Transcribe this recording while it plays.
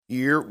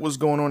Here, what's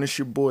going on? It's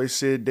your boy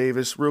Sid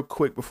Davis. Real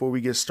quick before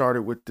we get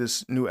started with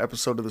this new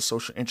episode of The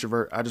Social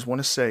Introvert, I just want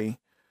to say,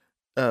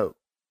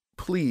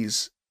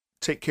 please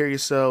take care of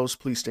yourselves.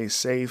 Please stay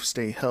safe,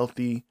 stay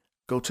healthy.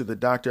 Go to the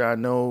doctor. I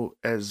know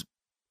as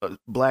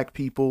black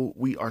people,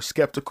 we are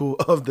skeptical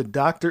of the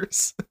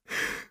doctors.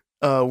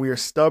 We are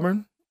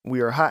stubborn. We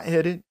are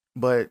hot-headed.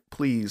 But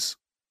please,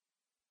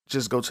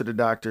 just go to the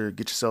doctor.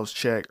 Get yourselves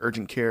checked.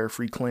 Urgent care,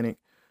 free clinic.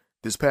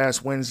 This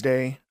past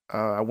Wednesday,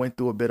 I went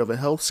through a bit of a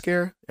health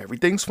scare.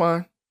 Everything's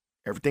fine.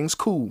 Everything's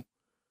cool.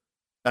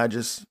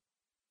 I'm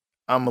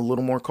a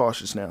little more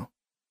cautious now.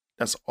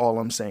 That's all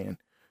I'm saying.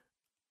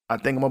 I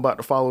think I'm about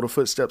to follow the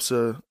footsteps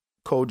of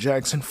Cole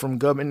Jackson from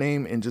Government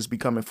Name and just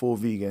becoming full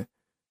vegan.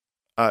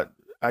 I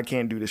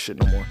can't do this shit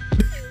no more.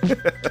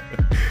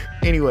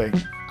 Anyway,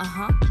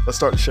 let's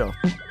start the show.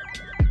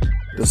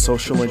 The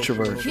Social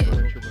Introvert.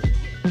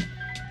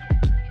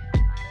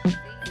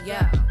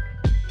 Yeah.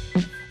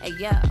 Hey,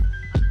 yo.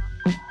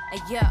 Hey,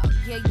 yo,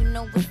 yeah, you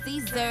know what's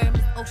Caesar.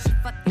 Miss Ocean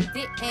fucking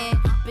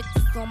didn't.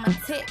 Bitches on my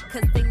tip,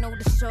 cause they know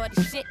the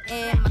shorty shit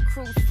in. My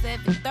crew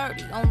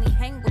 730, only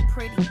hang with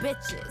pretty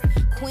bitches.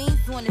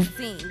 Queens on the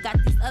scene, got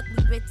these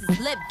ugly bitches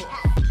living.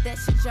 That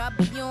shit y'all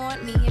be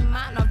on, me and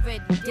mine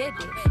already did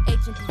it.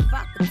 Agent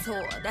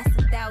Provocateur, that's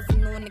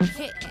 1,000 on the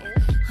kitten.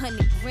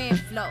 100 grand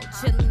flow,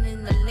 chillin'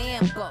 in the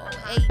Lambo.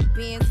 8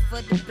 bands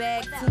for the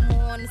bag, 2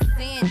 more on the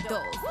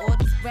sandals. All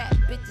these rap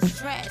bitches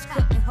trash,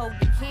 couldn't hold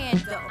the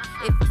candle.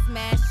 If you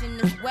smashing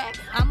this whack,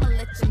 I'ma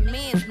let your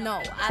mans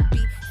know. I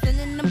be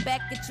sending them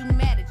back at you,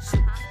 mad at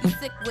you. You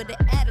sick with an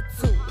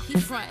attitude. He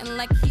frontin'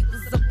 like he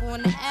was up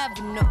on the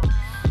avenue.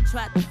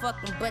 Tried to fuck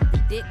him, but the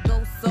dick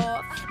goes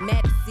soft.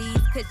 Mad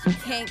disease, cause you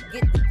can't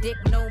get the dick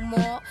no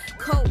more.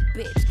 Cold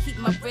bitch, keep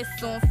my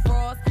wrists on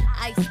frost.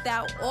 Iced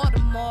out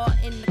Audemars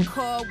in the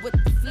car with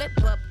the flip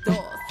up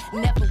doors.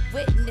 Never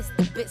witnessed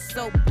a bitch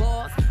so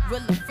boss.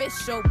 Real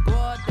official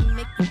broad to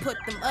make you put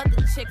them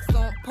other chicks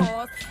on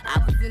pause. I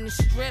was in the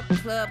strip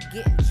club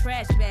getting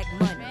trash bag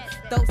money.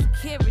 Throw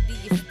security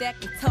is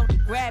stacking, told to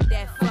grab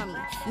that from me.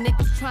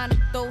 Niggas trying to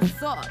throw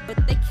salt, but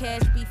they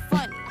cash be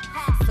funny.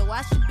 So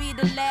I should be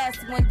the last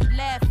one you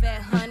laugh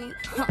at, honey.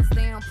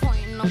 Stay on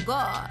point and on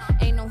guard.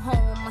 Ain't no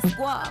home on my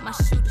squad. My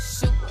shooter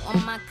shoot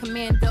on my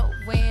commando,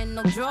 wearing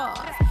no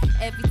drawers.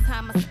 Every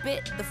time I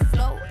spit the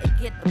flow, it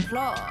get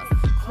applause.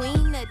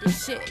 Queen of the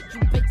shit, you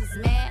bitches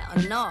mad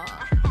or not?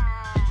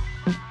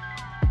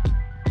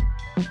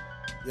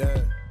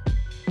 Yeah.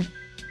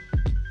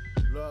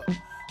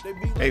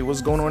 Hey,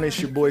 what's going on?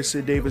 It's your boy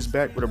Sid Davis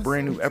back with a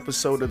brand new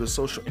episode of the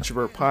Social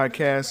Introvert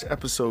Podcast,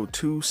 episode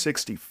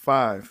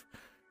 265.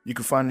 You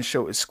can find the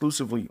show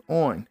exclusively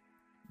on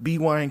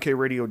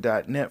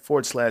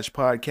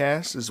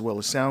bynkradio.net/podcast, as well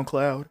as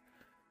SoundCloud,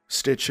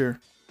 Stitcher,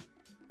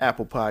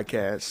 Apple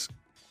Podcasts,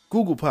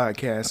 Google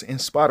Podcasts, and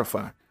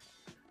Spotify.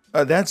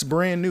 That's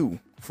brand new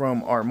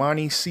from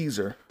Armani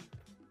Caesar,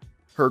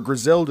 her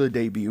Griselda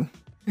debut.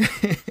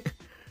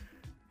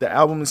 The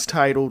album is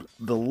titled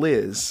The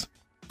Liz,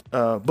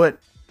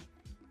 but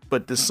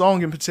the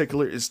song in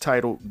particular is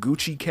titled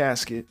Gucci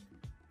Casket,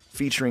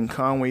 featuring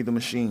Conway the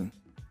Machine.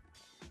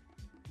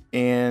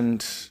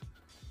 And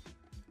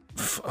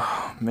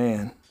oh,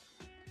 man,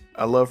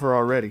 I love her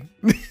already.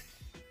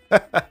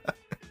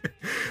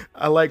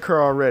 I like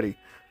her already.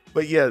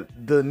 But yeah,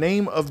 the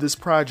name of this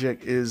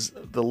project is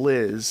The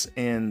Liz,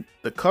 and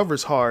the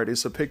cover's hard.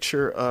 It's a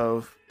picture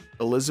of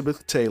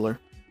Elizabeth Taylor,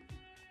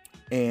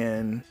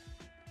 and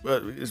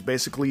it's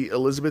basically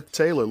Elizabeth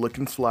Taylor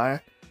looking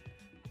fly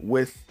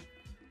with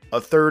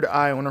a third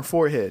eye on her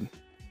forehead.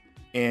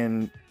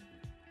 And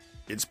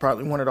it's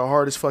probably one of the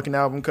hardest fucking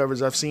album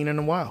covers I've seen in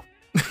a while.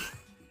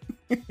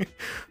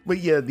 But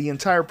yeah, the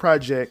entire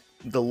project,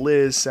 The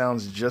Liz,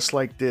 sounds just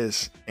like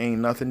this. Ain't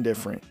nothing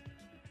different.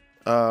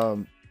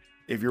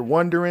 If you're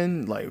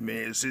wondering, like,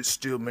 man, is it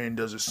still, man,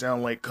 does it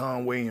sound like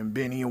Conway and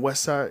Benny and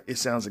Westside? It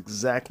sounds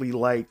exactly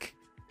like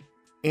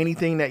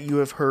anything that you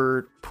have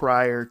heard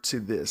prior to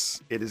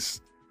this. It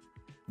is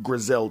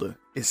Griselda.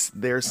 It's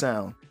their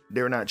sound.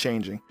 They're not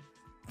changing.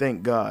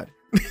 Thank God.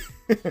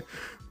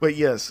 But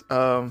yes,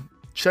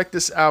 check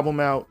this album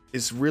out.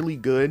 It's really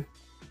good.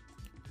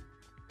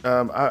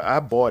 I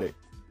bought it.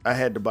 I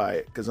had to buy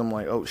it because I'm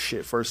like, oh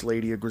shit, First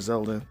Lady of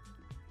Griselda.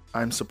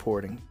 I'm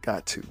supporting.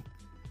 Got to.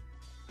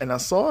 And I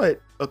saw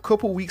it a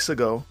couple weeks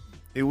ago.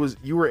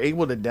 You were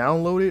able to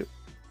download it.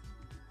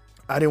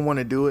 I didn't want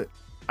to do it.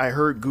 I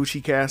heard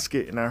Gucci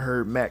Casket and I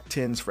heard Mac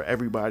 10s for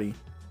Everybody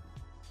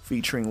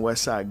featuring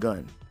Westside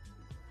Gunn.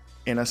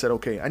 And I said,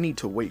 okay, I need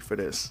to wait for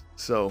this.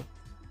 So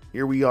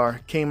here we are.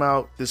 Came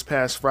out this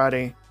past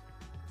Friday.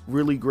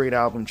 Really great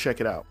album. Check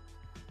it out.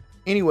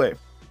 Anyway,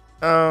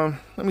 let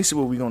me see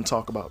what we're going to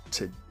talk about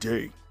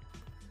today.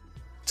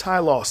 Ty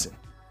Lawson.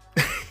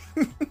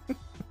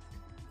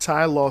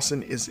 Ty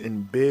Lawson is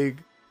in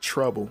big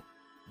trouble.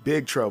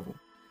 Big trouble.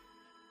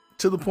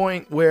 To the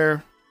point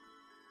where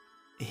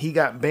he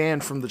got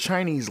banned from the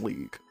Chinese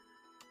league.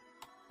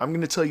 I'm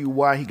going to tell you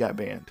why he got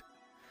banned.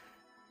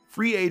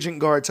 Free agent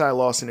guard Ty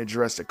Lawson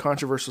addressed a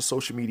controversial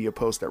social media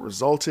post that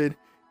resulted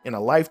and a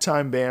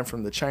lifetime ban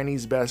from the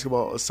Chinese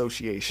Basketball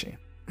Association,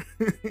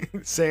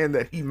 saying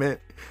that he meant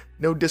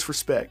no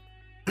disrespect.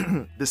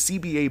 The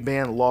CBA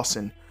banned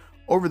Lawson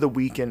over the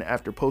weekend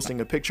after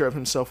posting a picture of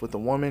himself with a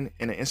woman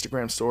in an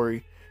Instagram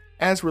story,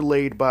 as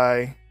relayed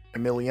by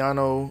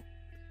Emiliano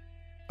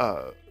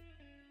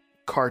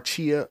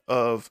Carchia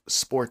of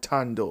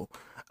Sportando.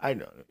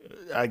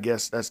 I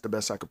guess that's the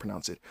best I could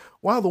pronounce it.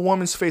 While the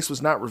woman's face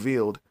was not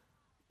revealed,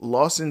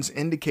 Lawson's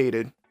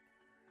indicated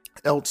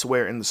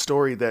elsewhere in the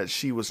story that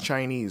she was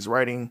Chinese,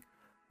 writing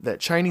that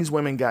Chinese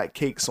women got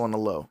cakes on the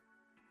low.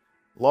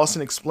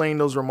 Lawson explained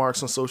those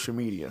remarks on social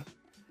media.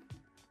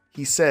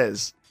 He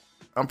says,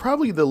 "I'm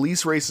probably the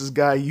least racist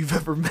guy you've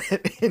ever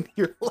met in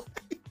your life.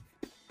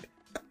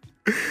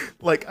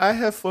 Like, I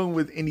have fun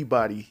with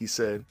anybody," he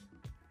said.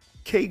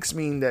 "Cakes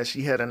mean that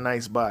she had a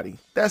nice body.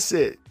 That's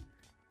it.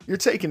 You're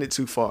taking it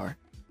too far.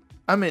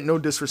 I meant no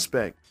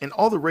disrespect, and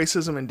all the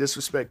racism and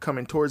disrespect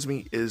coming towards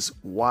me is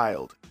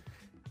wild.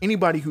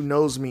 Anybody who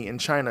knows me in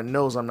China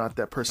knows I'm not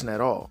that person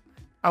at all.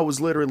 I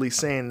was literally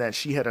saying that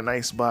she had a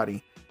nice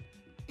body,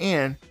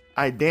 and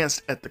I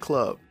danced at the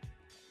club."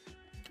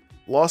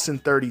 Lawson,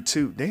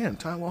 32. Damn,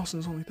 Ty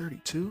Lawson's only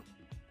 32?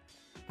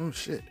 Oh,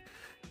 shit.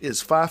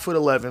 Is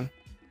 5'11",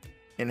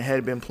 and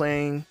had been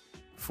playing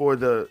for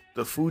the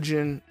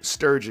Fujian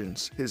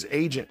Sturgeons. His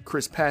agent,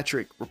 Chris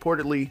Patrick,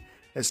 reportedly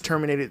has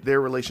terminated their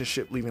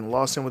relationship, leaving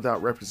Lawson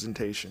without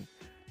representation.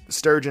 The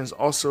Sturgeons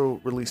also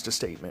released a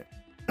statement.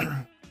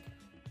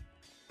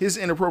 His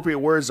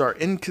inappropriate words are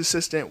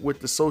inconsistent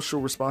with the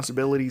social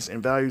responsibilities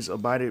and values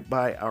abided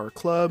by our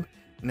club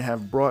and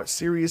have brought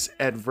serious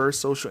adverse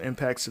social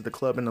impacts to the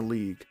club and the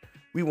league.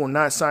 We will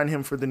not sign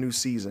him for the new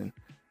season.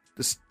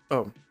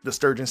 The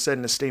Sturgeon said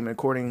in a statement,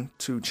 according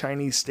to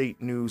Chinese state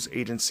news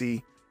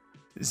agency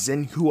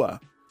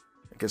Xinhua.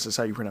 I guess that's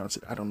how you pronounce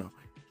it. I don't know.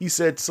 He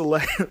said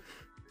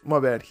my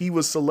bad. He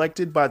was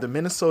selected by the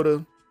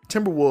Minnesota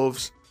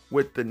Timberwolves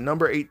with the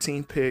number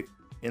 18 pick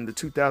in the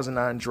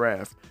 2009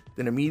 draft,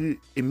 then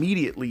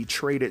immediately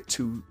traded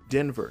to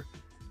Denver.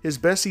 His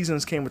best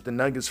seasons came with the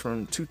Nuggets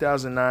from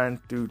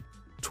 2009 through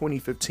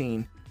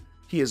 2015.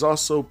 He has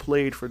also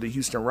played for the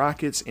Houston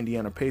Rockets,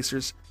 Indiana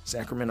Pacers,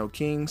 Sacramento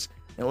Kings,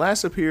 and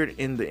last appeared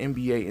in the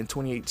NBA in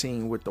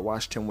 2018 with the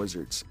Washington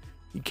Wizards.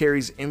 He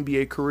carries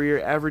NBA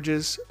career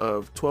averages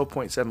of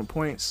 12.7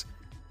 points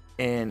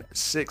and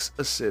 6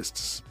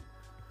 assists.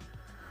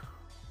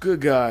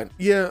 Good God.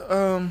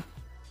 Yeah,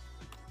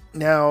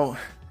 now,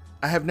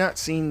 I have not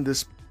seen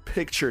this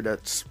picture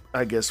that's,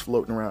 I guess,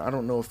 floating around. I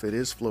don't know if it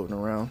is floating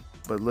around,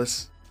 but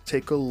let's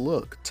take a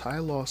look. Ty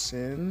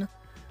Lawson,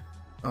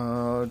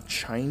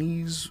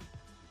 Chinese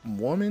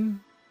woman?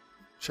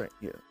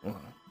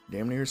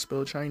 Damn near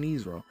spelled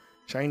Chinese wrong.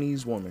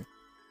 Chinese woman.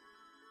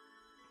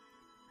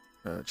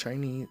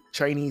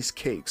 Chinese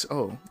cakes.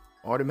 Oh,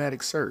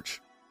 automatic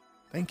search.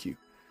 Thank you.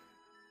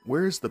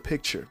 Where's the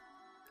picture?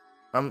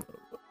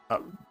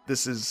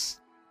 This is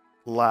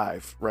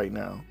live right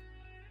now.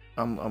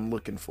 I'm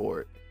looking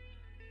for it.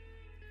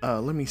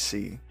 Let me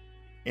see.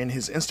 In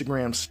his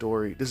Instagram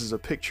story, this is a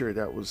picture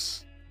that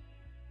was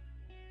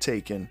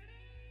taken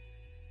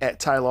at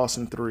Ty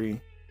Lawson 3.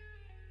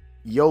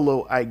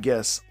 YOLO, I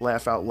guess,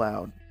 laugh out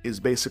loud is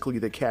basically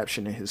the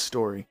caption in his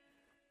story.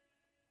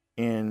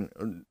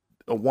 And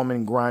a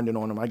woman grinding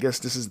on him. I guess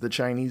this is the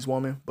Chinese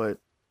woman, but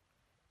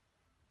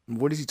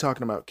what is he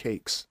talking about?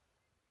 Cakes.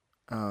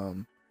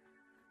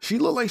 She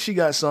looked like she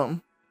got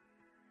something.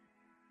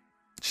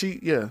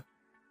 I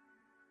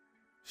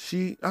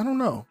don't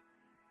know.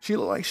 She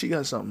looked like she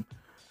got something.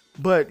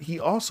 But he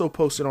also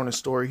posted on his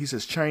story, he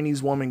says,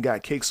 "Chinese woman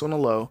got cakes on the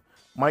low.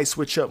 Might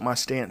switch up my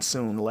stance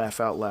soon. Laugh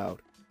out loud."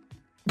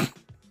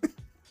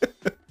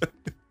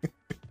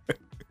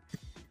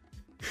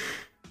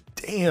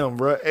 Damn,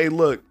 bro. Hey,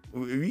 look,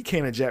 we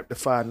can't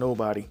objectify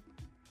nobody.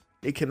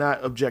 They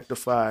cannot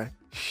objectify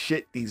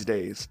shit these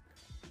days.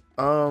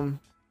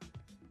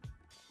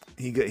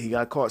 He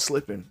got caught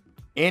slipping,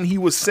 and he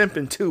was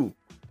simping too.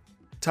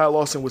 Ty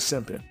Lawson was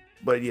simping,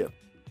 but yeah,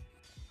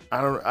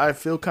 I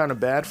feel kind of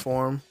bad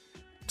for him,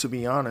 to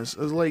be honest.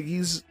 It's like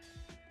he's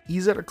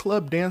at a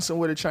club dancing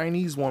with a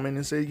Chinese woman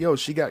and said, "Yo,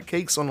 she got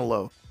cakes on the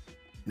low."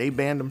 They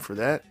banned him for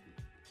that.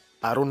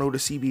 I don't know the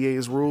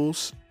CBA's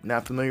rules.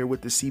 Not familiar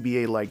with the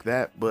CBA like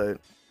that, but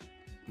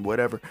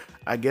whatever.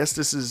 I guess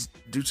this is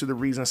due to the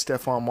reason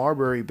Stephon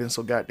Marbury been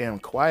so goddamn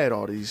quiet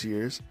all these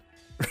years.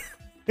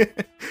 You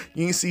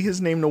didn't see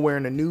his name nowhere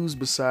in the news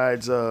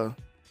besides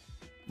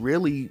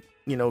really,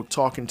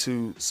 talking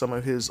to some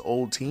of his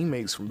old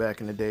teammates from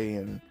back in the day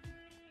and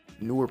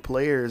newer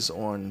players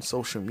on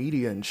social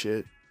media and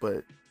shit.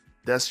 But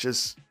that's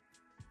just,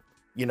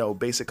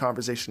 basic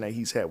conversation that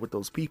he's had with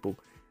those people.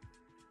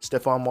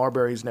 Stephon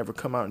Marbury's never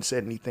come out and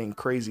said anything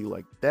crazy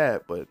like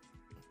that, but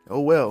oh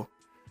well.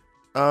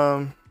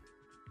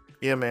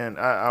 Yeah, man,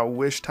 I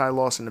wish Ty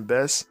Lawson the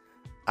best.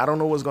 I don't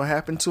know what's gonna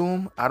happen to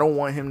him. I don't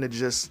want him to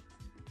just,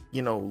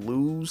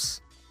 lose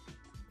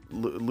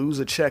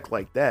a check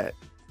like that.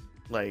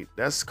 Like,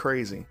 that's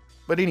crazy.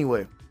 But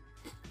anyway,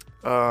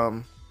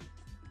 we'll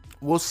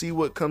see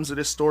what comes of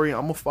this story.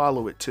 I'm gonna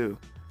follow it too.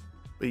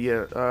 But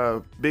yeah,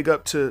 big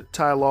up to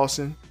Ty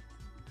Lawson.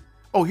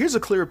 Oh, here's a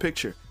clearer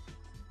picture.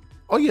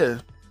 Oh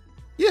yeah.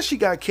 Yeah, she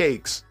got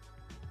cakes.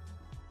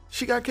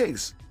 She got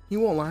cakes. You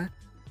won't lie.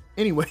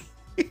 Anyway.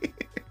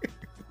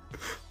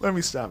 Let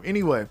me stop.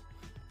 Anyway.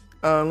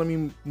 Let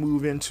me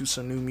move into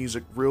some new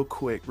music real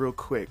quick.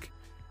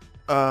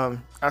 I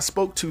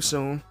spoke too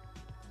soon.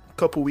 A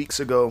couple weeks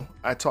ago,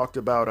 I talked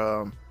about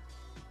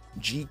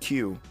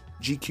GQ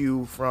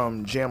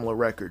from Jamla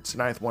Records,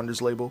 Ninth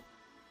Wonder's label.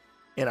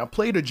 And I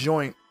played a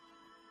joint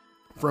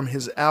from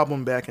his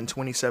album back in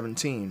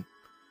 2017,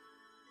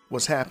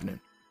 What's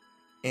Happening.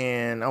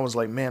 And I was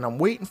like, man, I'm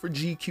waiting for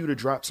GQ to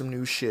drop some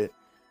new shit.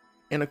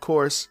 And of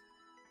course,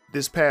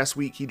 this past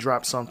week he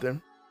dropped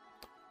something.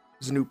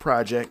 It's a new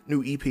project,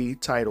 new EP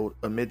titled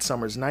A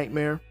Midsummer's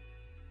Nightmare,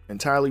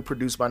 entirely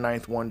produced by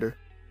Ninth Wonder.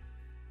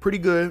 Pretty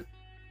good.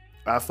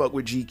 I fuck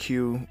with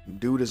GQ.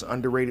 Dude is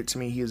underrated to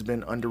me. He has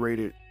been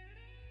underrated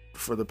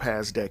for the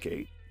past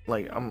decade.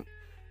 Like, I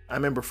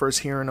remember first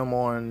hearing him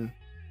on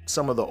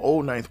some of the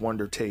old Ninth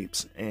Wonder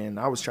tapes, and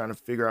I was trying to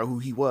figure out who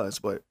he was.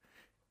 But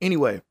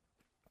anyway,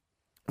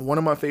 one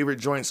of my favorite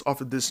joints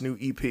off of this new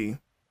EP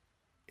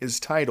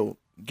is titled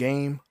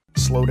Game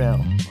Slow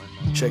Down.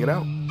 Check it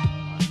out.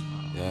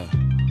 Yeah.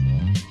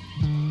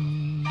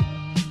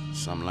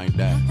 Something like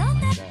that.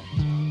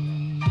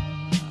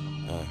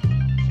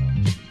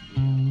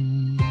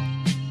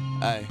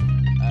 Hey,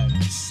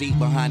 seat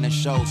behind the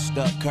show,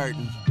 stuck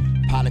curtain.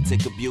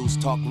 Politic abuse,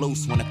 talk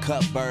loose when a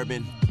cup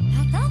bourbon.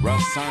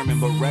 Rough sermon,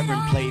 but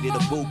Reverend played it a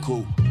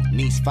buku.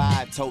 Niece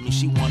 5 told me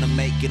she wanna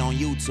make it on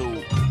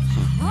YouTube.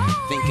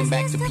 Thinking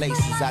back to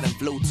places I done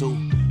flew to.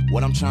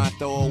 What I'm trying to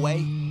throw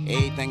away,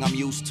 everything I'm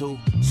used to.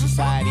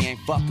 Society ain't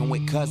fucking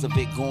with cause of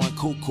it going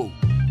cuckoo.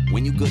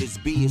 When you good as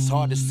B, it's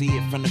hard to see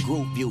it from the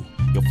group view.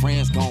 Your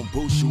friends gon'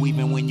 boost you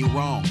even when you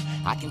wrong.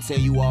 I can tell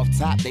you off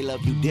top, they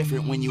love you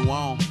different when you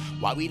on.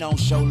 Why we don't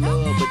show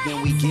love, but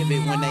then we give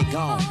it when they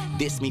gone.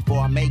 Diss me before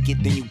I make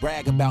it, then you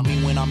brag about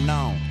me when I'm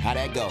known. How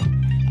that go?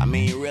 I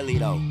mean, really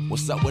though,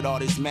 what's up with all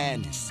this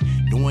madness?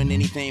 Doing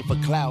anything for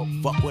clout,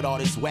 fuck with all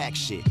this whack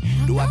shit.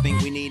 Do I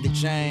think we need to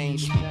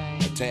change?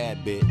 A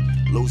tad bit.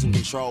 Losing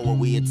control what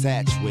we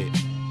attached with.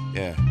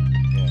 Yeah.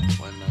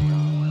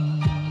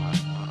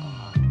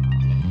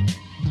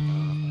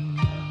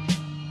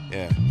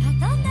 Yeah.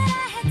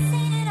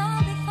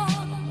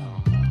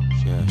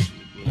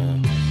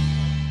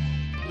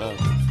 Look.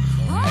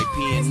 Hey, P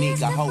and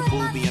Nick, I hope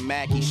Booby and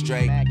Mackie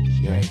straight.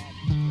 Yeah.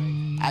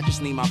 I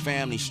just need my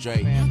family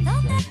straight.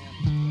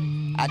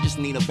 I just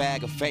need a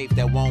bag of faith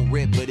that won't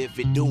rip, but if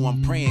it do,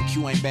 I'm praying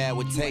Q ain't bad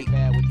with tape.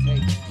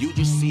 You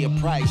just see a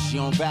price, you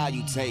don't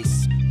value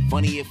taste.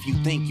 Funny if you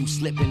think you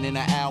slipping in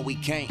an aisle we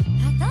can't.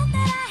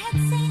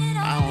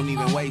 I don't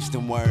even waste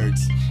them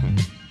words.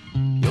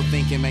 Your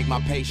thinking make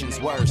my patience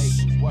worse.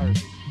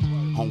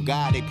 On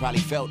God, they probably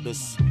felt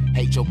this.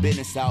 Hate your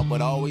business out,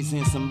 but always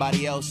in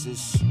somebody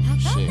else's.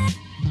 Shit,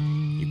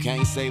 you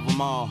can't save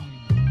them all.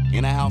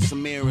 In a house of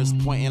mirrors,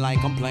 pointing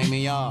like I'm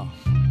blaming y'all.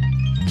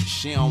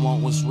 She don't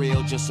want what's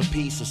real, just a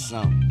piece of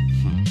something.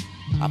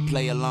 I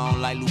play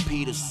along like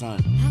Lupita's son.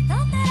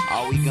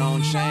 All we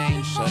gon'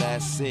 change, so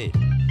that's it.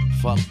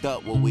 Fucked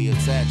up what we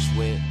attached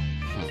with.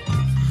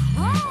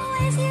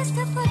 Always used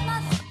to put my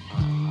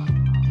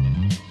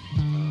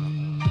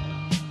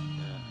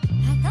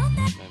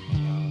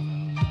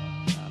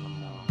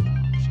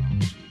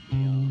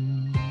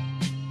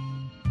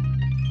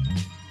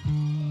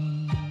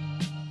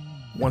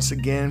Once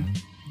again,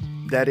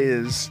 that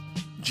is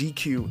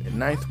GQ and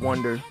Ninth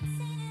Wonder,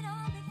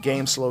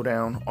 Game Slow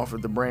Down, off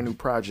of the brand new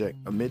project,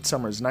 A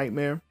Midsummer's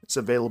Nightmare. It's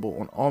available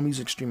on all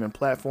music streaming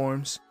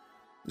platforms.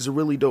 It's a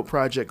really dope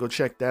project. Go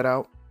check that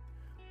out.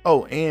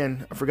 Oh,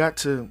 and I forgot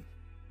to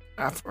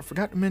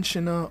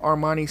mention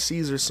Armani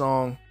Caesar's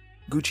song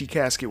Gucci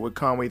Casket with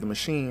Conway the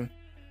Machine.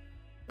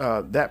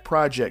 That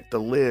project, The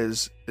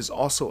Liz, is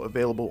also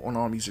available on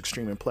all music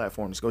streaming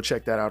platforms. Go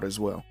check that out as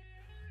well.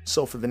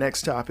 So for the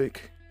next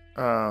topic,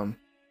 I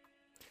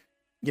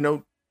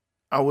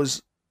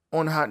was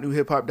on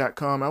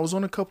hotnewhiphop.com. I was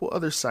on a couple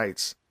other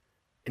sites,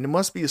 and it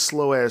must be a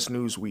slow ass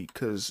news week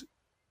because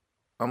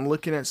I'm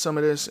looking at some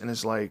of this and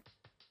it's like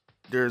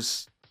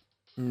there's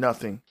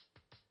nothing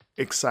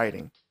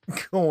exciting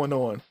going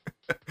on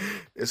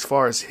as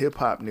far as hip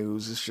hop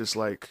news. It's just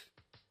like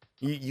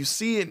you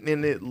see it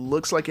and it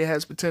looks like it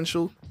has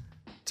potential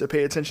to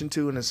pay attention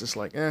to, and it's just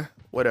like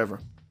whatever.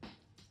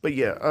 But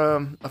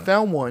yeah, I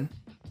found one.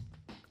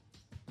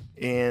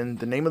 And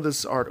the name of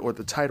this or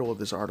the title of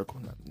this article,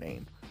 not the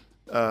name,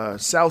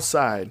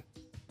 Southside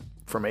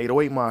from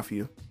 808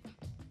 Mafia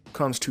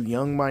comes to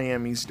Young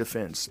Miami's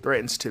defense,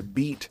 threatens to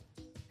beat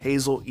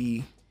Hazel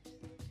E.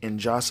 and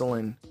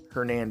Jocelyn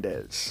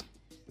Hernandez.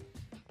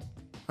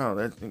 Oh,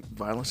 that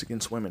violence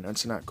against women,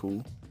 that's not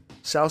cool.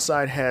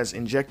 Southside has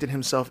injected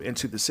himself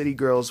into the City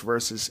Girls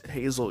versus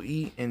Hazel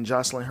E. and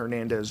Jocelyn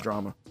Hernandez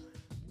drama.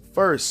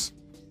 First,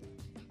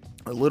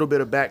 a little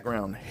bit of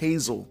background.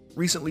 Hazel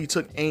recently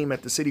took aim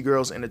at the City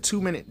Girls in a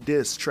 2-minute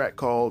diss track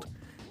called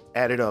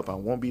Add It Up. I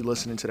won't be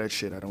listening to that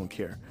shit. I don't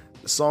care.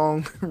 The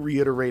song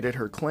reiterated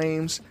her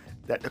claims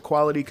that the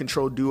quality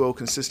control duo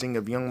consisting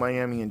of Young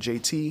Miami and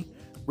JT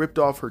ripped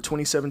off her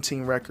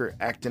 2017 record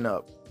Actin'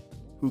 Up.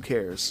 Who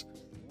cares?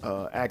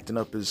 Actin'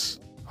 Up is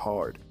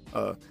hard.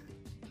 Let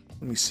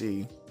me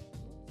see.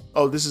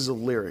 Oh, this is a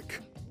lyric.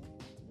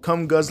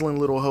 Come guzzling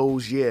little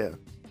hoes, yeah.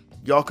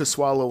 Y'all could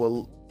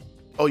swallow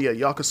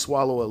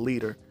a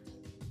leader.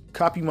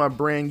 Copy my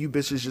brand, you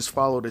bitches just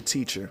follow the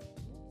teacher.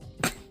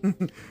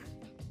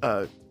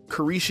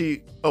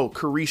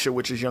 Carisha,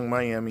 which is Young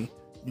Miami.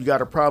 You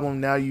got a problem,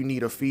 now you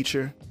need a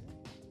feature.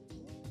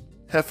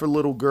 Heifer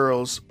little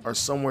girls are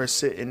somewhere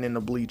sitting in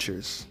the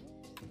bleachers.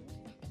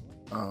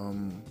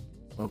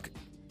 Okay.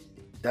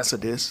 That's a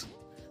diss.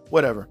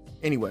 Whatever.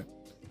 Anyway,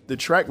 the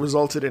track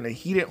resulted in a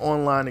heated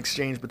online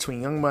exchange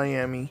between Young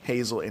Miami,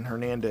 Hazel, and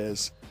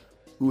Hernandez,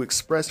 who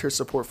expressed her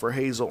support for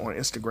Hazel on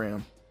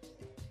Instagram.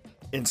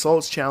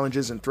 Insults,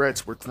 challenges, and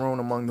threats were thrown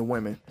among the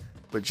women,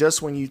 but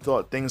just when you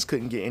thought things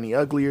couldn't get any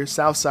uglier,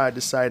 Southside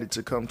decided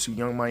to come to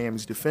Young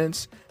Miami's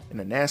defense in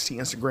a nasty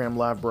Instagram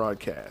live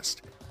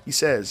broadcast. He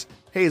says,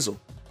 Hazel,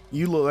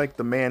 you look like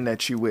the man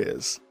that you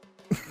is.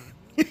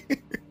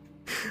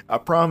 I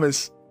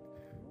promise.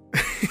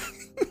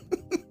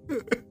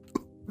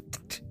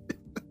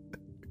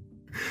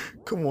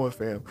 Come on,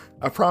 fam.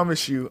 I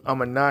promise you,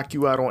 I'ma knock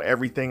you out on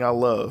everything I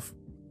love.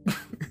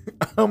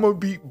 I'ma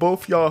beat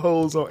both y'all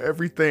hoes on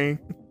everything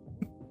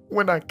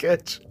when I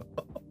catch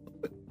y'all.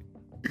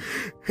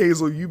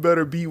 Hazel, you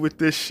better be with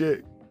this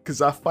shit,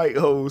 cause I fight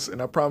hoes,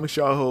 and I promise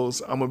y'all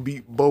hoes, I'ma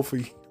beat both of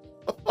you.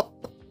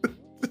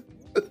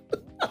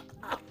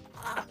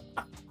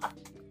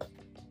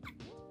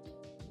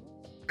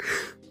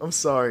 I'm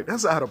sorry,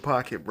 that's out of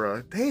pocket,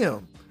 bro.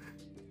 Damn.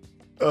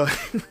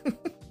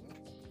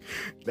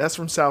 That's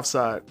from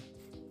Southside.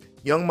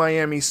 Young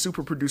Miami's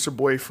super producer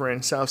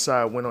boyfriend,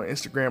 Southside, went on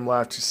Instagram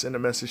Live to send a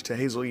message to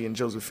Hazel E and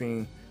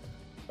Josephine.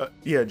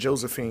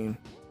 Josephine.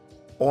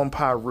 On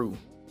Pyru.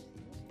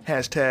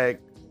 Hashtag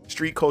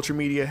Street Culture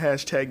Media.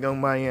 Hashtag Young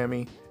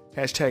Miami.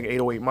 Hashtag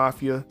 808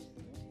 Mafia.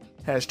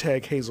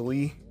 Hashtag Hazel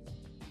E.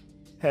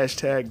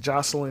 Hashtag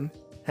Jocelyn.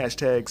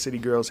 Hashtag City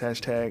Girls.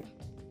 Hashtag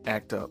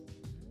Act Up.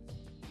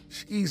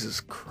 Jesus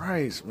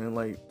Christ, man.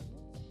 Like,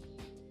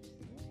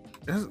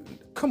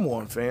 come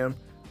on, fam.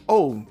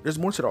 Oh, there's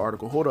more to the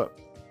article. Hold up.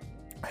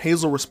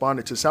 Hazel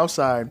responded to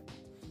Southside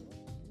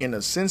in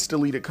a since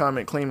deleted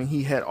comment claiming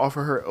he had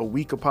offered her a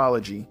weak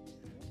apology.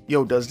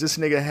 Yo, does this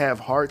nigga have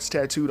hearts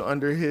tattooed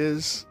under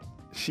his?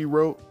 She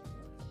wrote.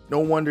 No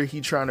wonder he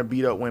trying to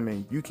beat up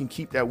women. You can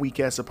keep that weak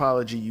ass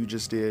apology you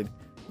just did.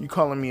 You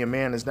calling me a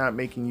man is not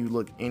making you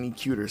look any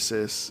cuter,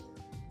 sis.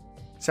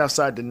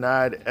 Southside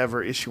denied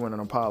ever issuing an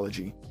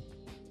apology.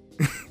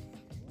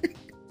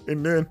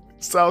 And then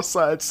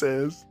Southside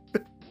says,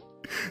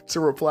 to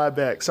reply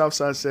back,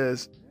 Southside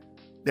says,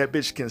 that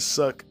bitch can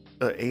suck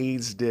a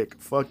AIDS dick.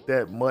 Fuck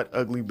that mutt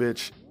ugly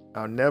bitch.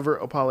 I'll never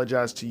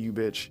apologize to you,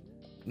 bitch.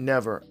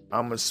 Never.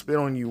 I'ma spit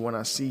on you when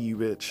I see you,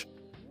 bitch.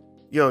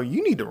 Yo,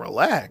 you need to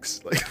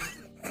relax. Like,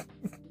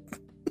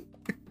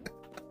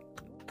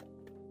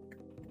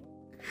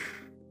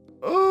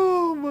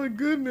 oh my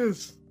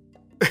goodness.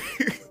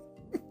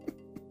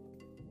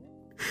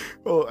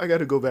 Oh, I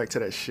gotta go back to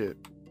that shit.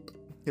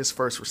 His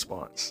first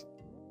response.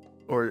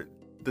 Or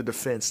the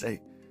defense. Hey,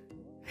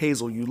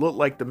 Hazel, you look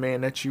like the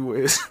man that you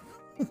is.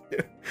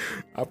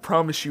 I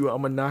promise you,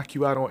 I'm gonna knock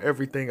you out on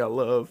everything I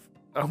love.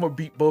 I'm gonna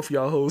beat both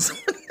y'all hoes.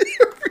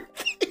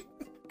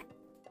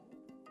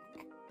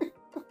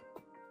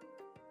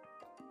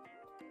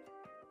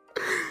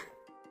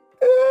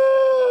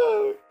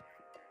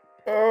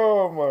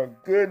 Oh my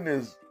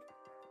goodness.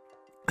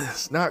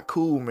 It's not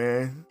cool,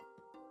 man.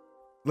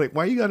 Like,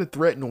 why you gotta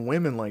threaten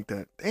women like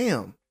that?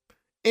 Damn.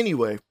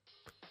 Anyway,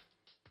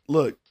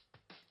 look,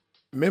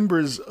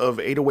 members of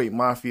 808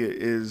 Mafia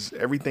is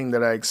everything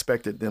that I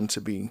expected them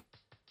to be.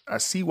 I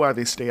see why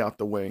they stay out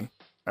the way.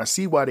 I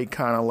see why they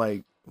kind of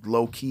like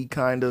low-key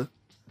kind of,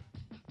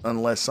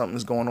 unless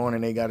something's going on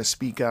and they got to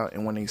speak out.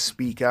 And when they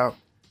speak out,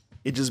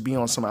 it just be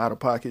on some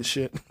out-of-pocket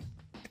shit.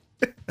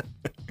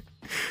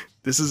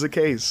 This is a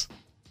case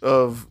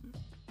of,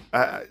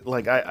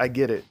 I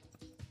get it.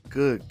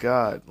 Good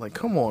God. Like,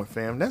 come on,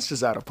 fam. That's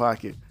just out of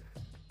pocket.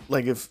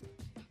 Like, if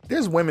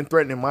there's women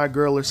threatening my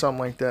girl or something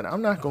like that,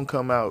 I'm not going to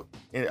come out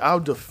and I'll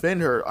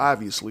defend her,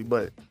 obviously,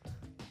 but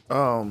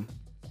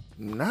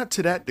not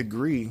to that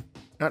degree.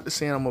 Not to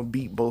say I'm going to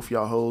beat both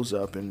y'all hoes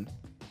up and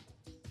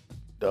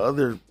the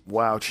other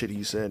wild shit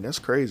he said. That's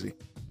crazy.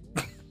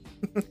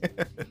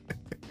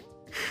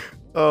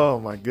 Oh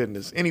my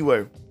goodness.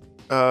 Anyway,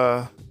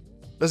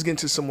 let's get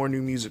into some more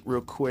new music real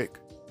quick.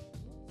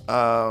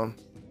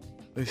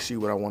 Let's see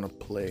what I want to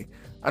play.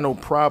 I know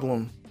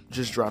Problem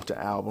just dropped an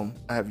album.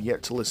 I have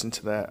yet to listen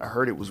to that. I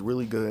heard it was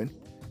really good.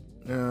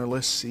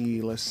 Let's see.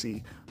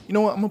 You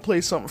know what? I'm going to play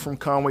something from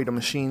Conway the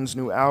Machine's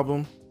new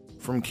album,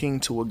 From King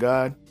to a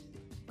God.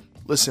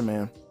 Listen,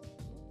 man.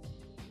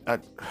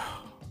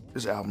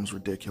 This album's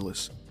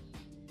ridiculous.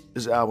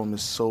 This album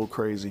is so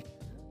crazy.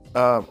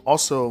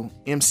 Also,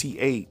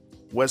 MC8,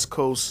 West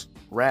Coast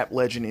rap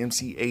legend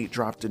MC8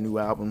 dropped a new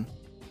album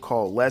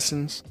called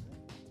Lessons.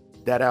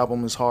 That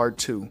album is hard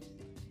too.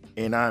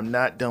 And I'm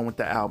not done with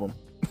the album.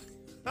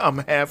 I'm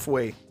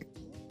halfway.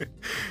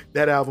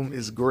 That album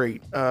is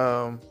great.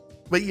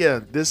 But yeah,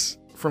 this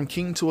From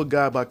King to a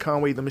God by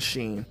Conway the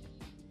Machine.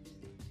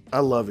 I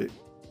love it.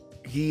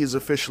 He is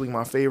officially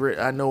my favorite.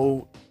 I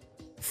know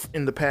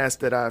in the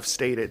past that I've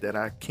stated that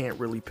I can't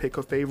really pick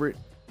a favorite.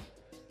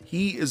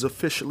 He is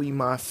officially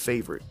my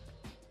favorite.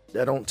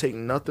 I don't take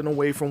nothing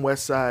away from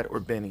Westside or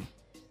Benny.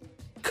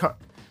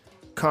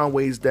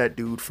 Conway's that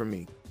dude for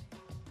me.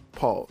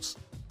 Pause.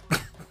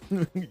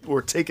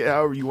 Or take it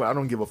however you want. I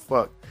don't give a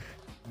fuck.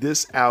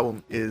 This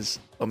album is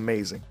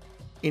amazing.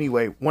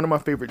 Anyway, one of my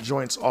favorite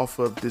joints off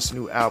of this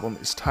new album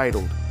is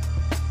titled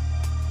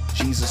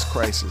Jesus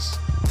Crisis.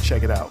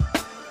 Check it out.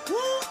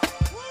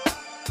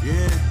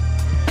 Yeah.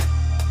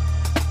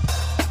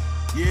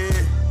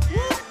 Yeah.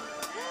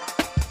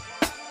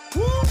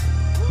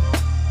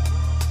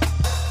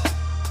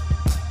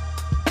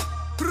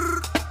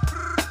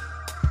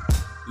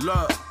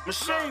 Look,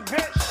 machine,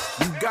 bitch.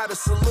 You gotta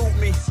salute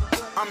me.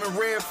 I'm in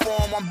red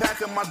form, I'm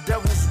back in my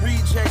devil's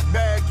reject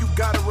bag. You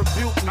gotta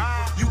rebuke me,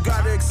 you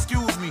gotta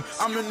excuse me.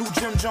 I'm the new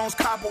Jim Jones,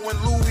 Capo, and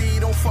Louis.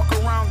 Don't fuck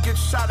around, get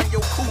shot in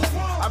your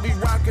koofy. I be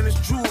rocking this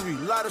jewelry.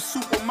 A lot of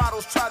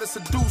supermodels try to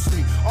seduce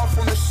me. All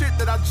from the shit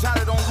that I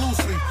jotted on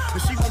loosely.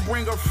 And she gon'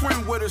 bring her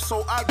friend with her,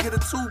 so I get a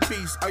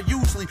two-piece. I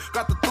usually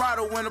got the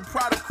throttle and a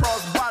Prada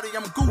crossbody.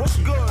 I'm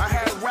Gucci. I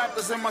had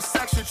rappers in my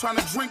section trying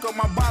to drink up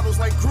my bottles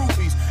like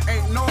groupies.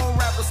 Ain't no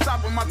rapper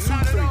stopping my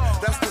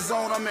 2-3. That's the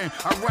zone I'm in.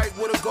 I write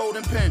with a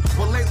golden pen.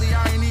 But lately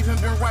I ain't even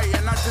been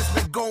writing, I just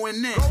been going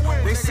in.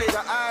 They say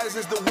the eyes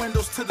is the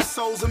windows to the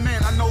souls of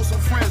men. I know some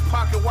friends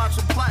pocket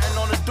watching, plotting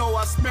on the dough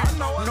I spent.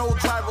 No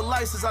driver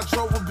license, I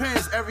drove a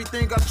Benz.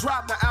 Everything I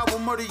dropped, the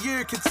album of the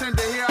year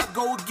contender. Here I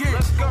go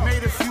again.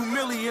 Made a few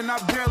million, I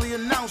barely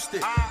announced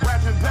it.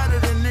 Rapping better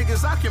than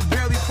niggas, I can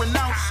barely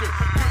pronounce shit.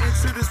 Getting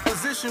to this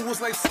position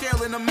was like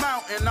scaling a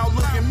mountain. Now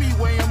look at me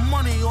weighing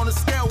money on the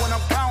scale when I'm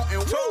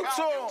counting.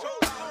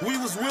 We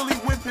was really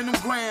whipping them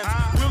grams,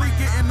 really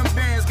getting them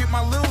bands. Get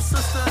my little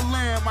sister a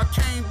lamb. I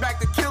came back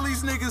to kill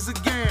these niggas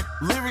again.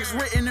 Lyrics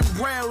written in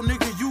braille,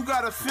 nigga, you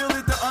gotta feel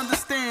it to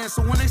understand.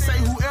 So when they say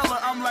who Ella,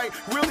 I'm like,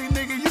 really,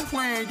 nigga, you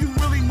playing? You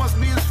really must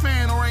be his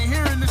fan or ain't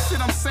hearing the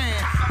shit I'm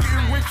saying.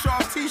 Getting rich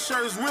off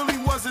t-shirts really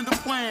wasn't the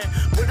plan.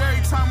 But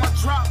every time I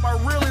drop, I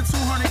reel in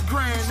 200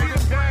 grand, nigga.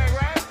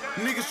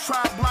 Niggas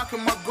try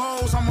blocking my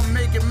goals, I'ma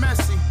make it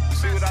messy.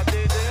 See what I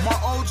did there? My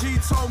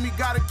OG told me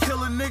gotta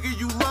kill a nigga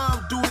you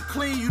love, do it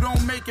clean, you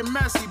don't make it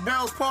messy.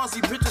 Bell's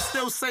palsy, bitches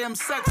still say I'm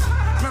sexy.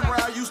 Remember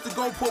I used to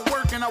go put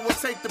work and I would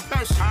take the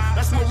peshy.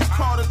 That's what we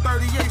call the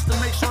 38s to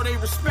make sure they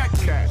respect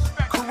me.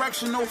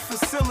 Correctional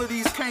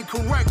facilities can't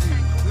correct me,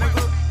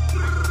 nigga.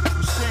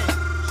 Machine,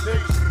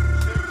 bitch.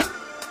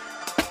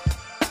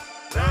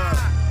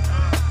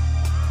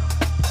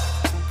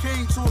 From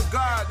king to a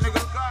god, nigga.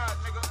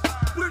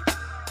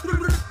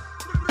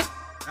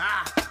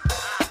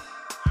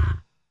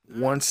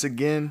 Once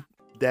again,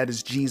 that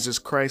is Jesus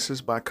Crisis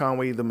by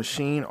Conway the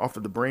Machine off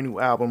of the brand new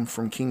album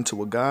From King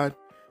to a God.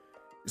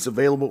 It's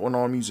available on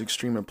all music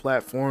streaming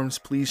platforms.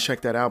 Please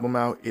check that album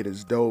out. It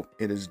is dope.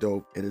 It is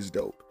dope. It is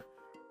dope.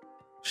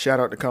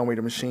 Shout out to Conway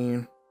the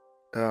Machine.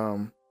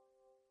 As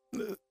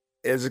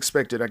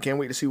expected, I can't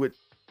wait to see what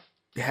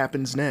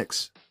happens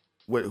next.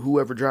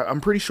 Whoever drives.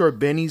 I'm pretty sure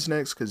Benny's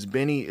next because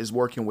Benny is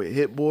working with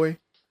Hit Boy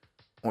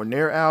on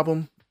their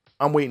album.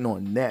 I'm waiting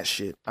on that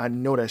shit. I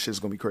know that shit's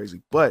gonna be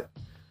crazy. But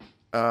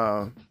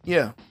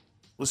yeah,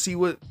 we'll see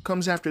what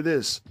comes after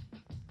this.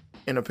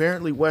 And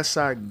apparently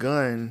Westside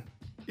Gunn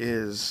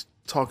is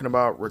talking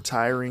about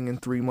retiring in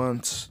 3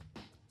 months.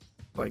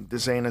 Like,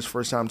 this ain't his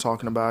first time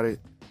talking about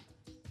it.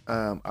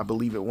 I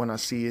believe it when I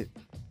see it.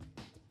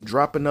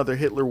 Drop another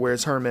Hitler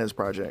Wears Hermes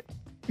project.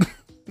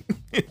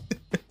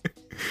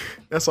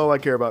 That's all I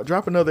care about.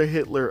 Drop another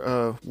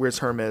Hitler Wears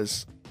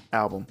Hermes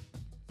album.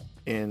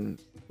 And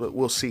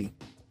we'll see.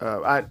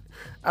 I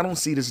don't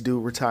see this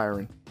dude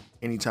retiring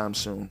anytime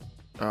soon.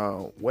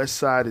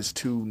 Westside is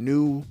too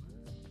new.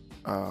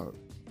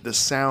 The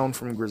sound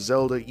from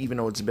Griselda, even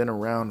though it's been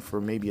around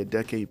for maybe a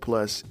decade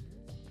plus,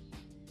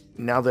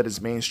 now that it's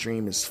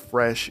mainstream, it's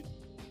fresh.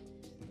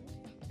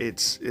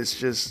 It's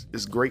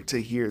great to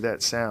hear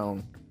that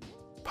sound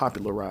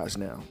popularized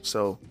now.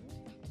 So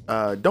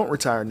don't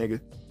retire, nigga.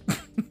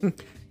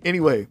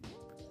 Anyway,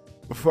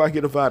 before I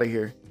get up out of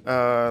here,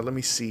 let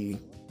me see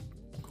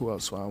who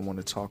else I want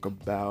to talk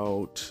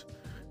about.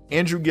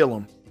 Andrew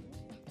Gillum,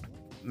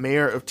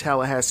 mayor of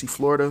Tallahassee,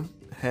 Florida,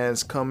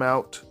 has come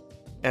out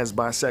as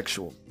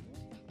bisexual.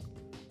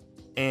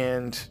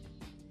 And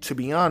to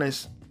be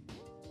honest,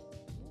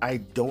 I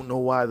don't know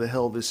why the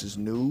hell this is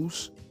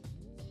news.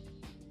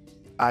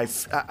 I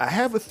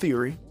have a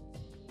theory,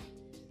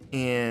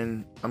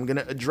 and I'm going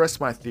to address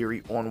my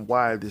theory on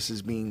why this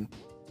is being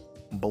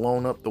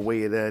blown up the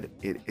way that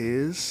it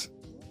is.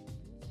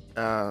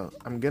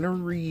 I'm going to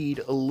read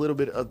a little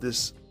bit of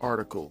this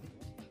article.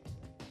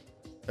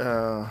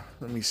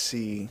 Let me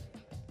see.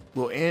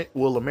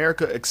 Will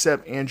America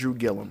accept Andrew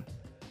Gillum,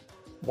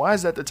 Why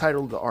is that the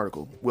title of the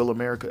article? Will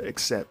America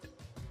accept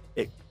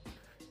it?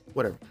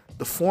 Whatever.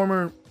 The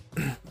former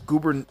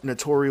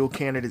gubernatorial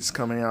candidate's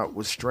coming out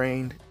was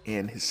strained,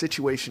 and his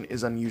situation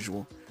is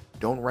unusual.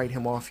 Don't write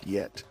him off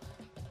yet.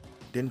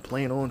 Didn't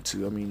plan on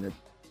to. I mean,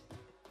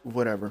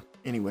 whatever.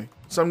 Anyway,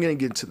 so I'm going to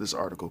get into this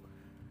article.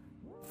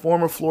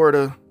 Former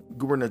Florida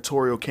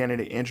gubernatorial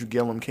candidate Andrew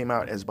Gillum came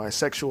out as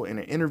bisexual in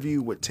an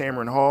interview with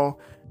Tamron Hall.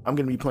 I'm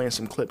going to be playing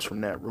some clips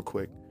from that real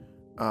quick.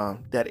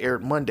 That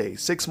aired Monday,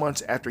 6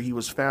 months after he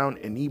was found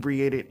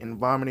inebriated and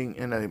vomiting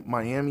in a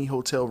Miami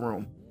hotel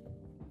room.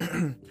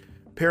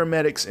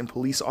 Paramedics and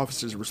police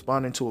officers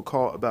responding to a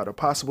call about a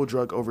possible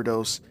drug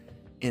overdose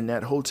in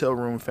that hotel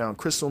room found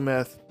crystal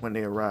meth when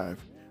they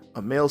arrived.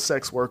 A male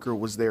sex worker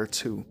was there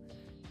too.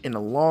 In a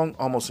long,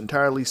 almost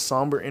entirely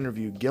somber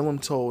interview, Gillum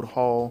told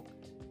Hall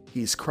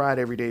he's cried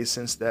every day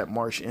since that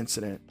March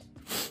incident.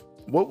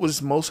 What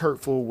was most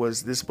hurtful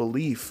was this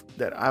belief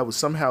that I was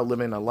somehow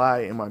living a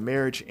lie in my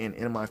marriage and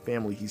in my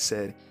family, he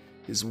said.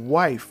 His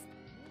wife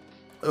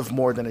of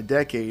more than a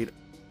decade,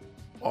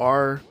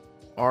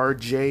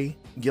 R.J.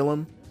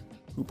 Gillum,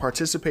 who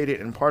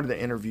participated in part of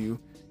the interview,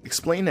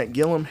 explained that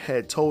Gillum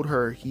had told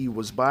her he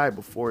was bi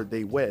before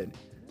they wed,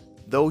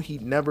 though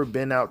he'd never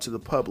been out to the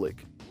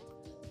public.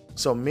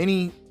 So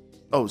many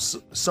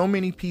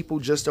people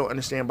just don't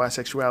understand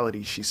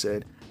bisexuality, she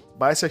said.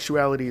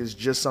 Bisexuality is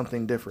just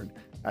something different.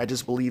 I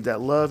just believe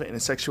that love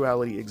and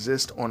sexuality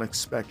exist on a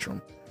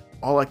spectrum.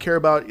 All I care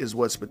about is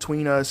what's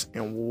between us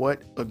and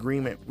what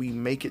agreement we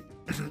make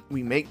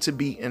to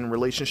be in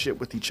relationship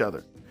with each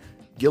other.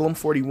 Gillum,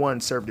 41,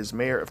 served as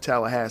mayor of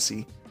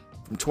Tallahassee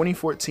from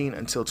 2014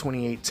 until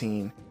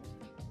 2018,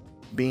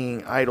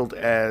 being idled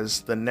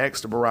as the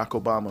next Barack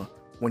Obama,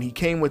 when he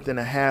came within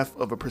a half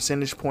of a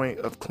percentage point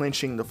of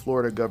clinching the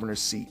Florida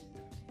governor's seat.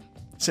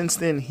 Since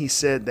then, he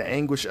said the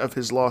anguish of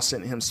his loss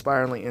sent him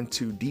spiraling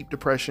into deep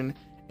depression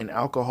and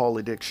alcohol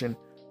addiction,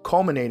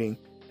 culminating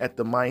at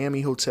the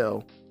Miami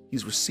hotel.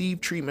 He's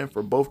received treatment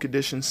for both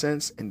conditions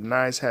since and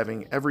denies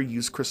having ever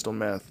used crystal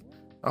meth.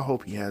 I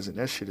hope he hasn't.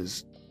 That shit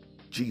is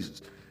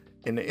Jesus.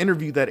 In the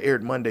interview that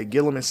aired Monday,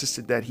 Gillum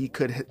insisted that he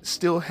could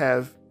still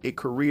have a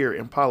career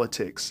in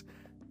politics.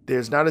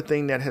 There's not a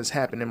thing that has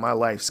happened in my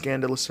life,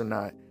 scandalous or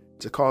not,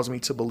 to cause me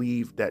to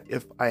believe that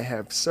if I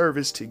have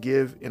service to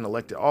give in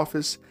elected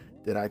office,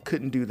 that I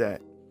couldn't do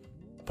that.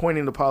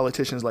 Pointing to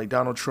politicians like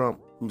Donald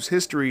Trump, whose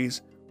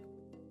histories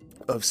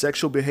of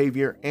sexual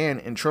behavior and,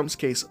 in Trump's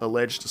case,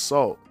 alleged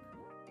assault,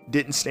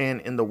 didn't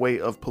stand in the way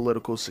of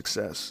political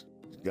success.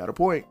 Got a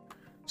point.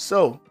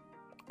 So,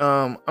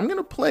 I'm going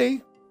to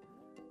play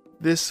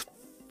this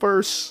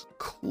first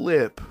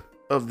clip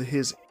of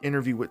his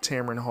interview with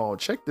Tamron Hall.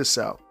 Check this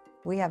out.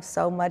 We have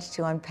so much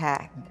to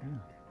unpack. Yeah.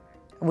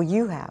 Well,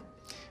 you have.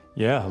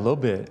 Yeah, a little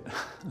bit.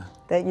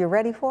 That you're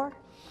ready for?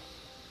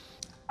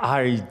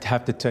 I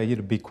have to tell you,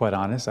 to be quite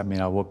honest, I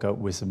mean, I woke up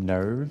with some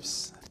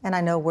nerves. And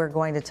I know we're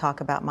going to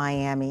talk about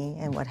Miami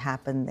and what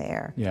happened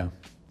there. Yeah.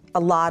 A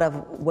lot of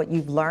what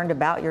you've learned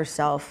about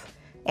yourself,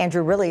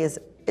 Andrew, really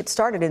it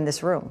started in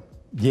this room.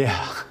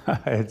 Yeah,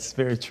 it's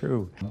very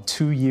true.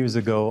 2 years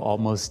ago,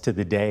 almost to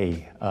the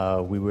day,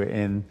 we were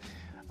in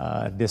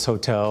this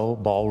hotel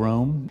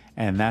ballroom,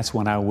 and that's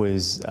when I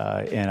was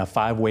in a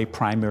 5-way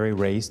primary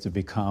race to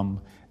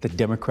become the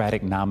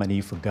Democratic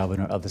nominee for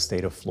governor of the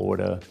state of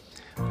Florida.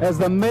 As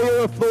the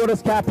mayor of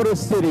Florida's capital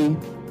city,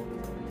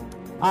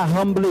 I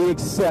humbly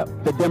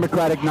accept the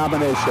Democratic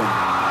nomination.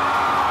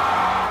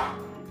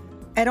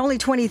 At only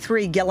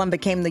 23, Gillum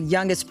became the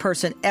youngest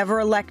person ever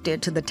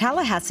elected to the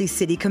Tallahassee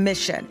City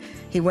Commission.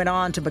 He went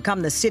on to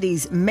become the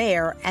city's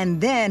mayor,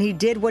 and then he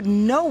did what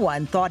no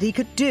one thought he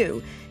could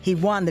do. He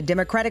won the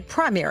Democratic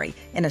primary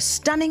in a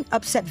stunning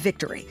upset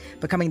victory,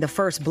 becoming the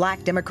first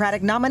Black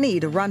Democratic nominee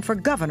to run for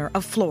governor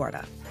of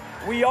Florida.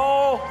 We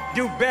all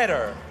do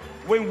better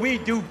when we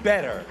do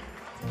better.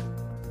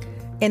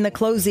 In the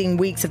closing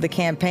weeks of the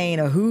campaign,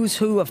 a who's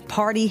who of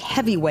party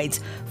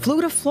heavyweights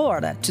flew to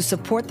Florida to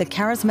support the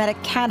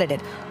charismatic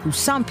candidate who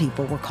some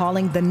people were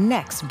calling the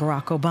next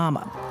Barack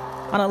Obama.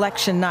 On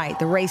election night,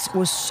 the race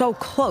was so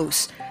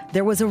close,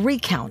 there was a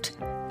recount.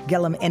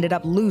 Gillum ended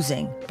up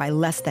losing by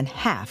less than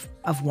half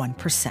of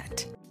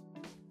 1%.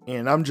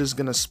 And I'm just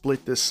going to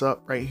split this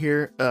up right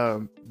here.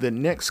 The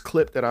next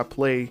clip that I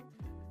play,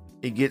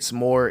 it gets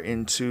more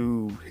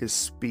into his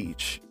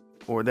speech,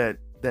 or that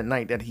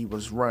night that he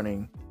was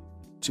running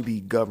to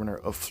be governor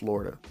of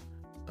Florida.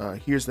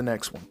 Here's the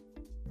next one.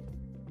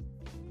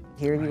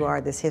 Here you are,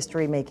 this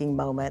history-making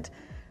moment.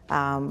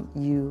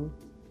 You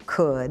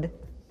could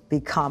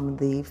become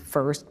the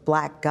first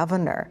Black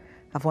governor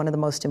of one of the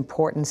most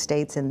important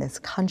states in this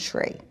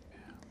country,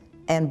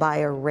 and by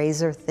a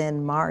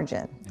razor-thin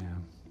margin. Yeah.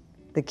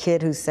 The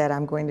kid who said,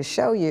 "I'm going to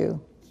show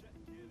you,"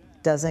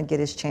 doesn't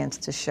get his chance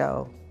to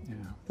show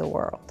the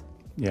world.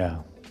 Yeah.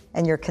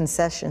 And your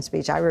concession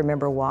speech, I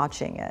remember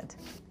watching it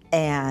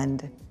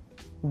and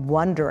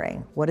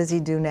wondering, what does he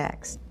do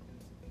next?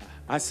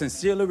 I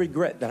sincerely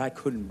regret that I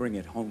couldn't bring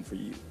it home for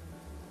you.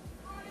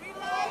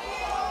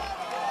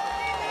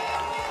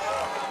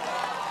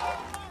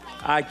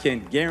 I can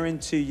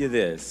guarantee you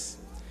this.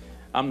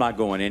 I'm not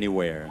going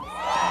anywhere.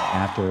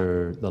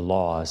 After the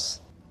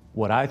loss,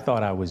 what I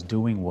thought I was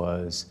doing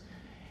was,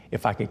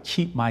 if I could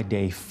keep my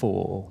day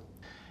full,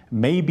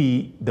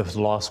 maybe the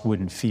loss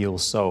wouldn't feel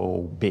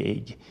so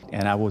big.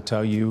 And I will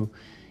tell you,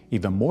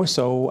 even more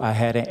so, I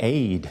had an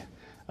aide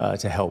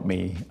to help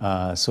me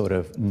sort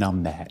of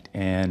numb that.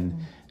 And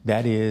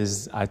that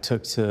is, I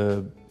took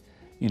to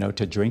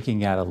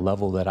drinking at a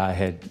level that I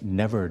had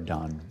never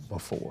done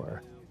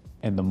before.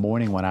 In the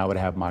morning when I would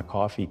have my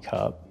coffee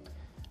cup,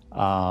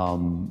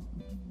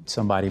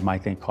 somebody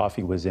might think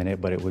coffee was in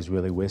it, but it was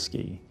really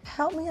whiskey.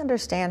 Help me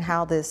understand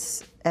how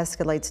this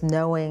escalates,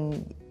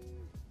 knowing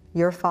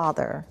your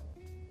father.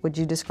 Would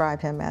you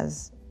describe him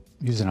as?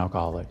 He was an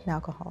alcoholic. An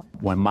alcoholic.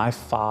 When my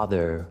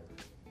father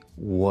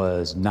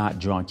was not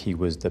drunk, he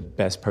was the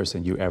best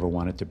person you ever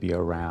wanted to be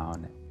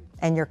around.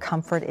 And your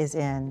comfort is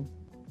in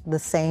the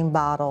same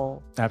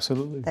bottle.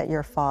 Absolutely. That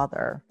your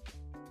father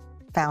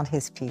found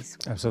his peace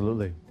with.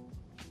 Absolutely.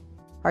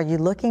 Are you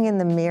looking in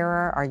the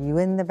mirror? Are you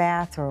in the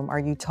bathroom? Are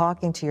you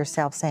talking to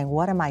yourself saying,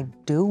 what am I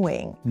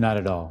doing? Not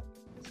at all.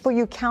 Were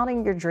you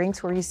counting your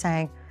drinks? Were you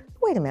saying,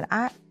 wait a minute,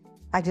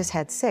 I just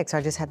had 6, or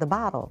I just had the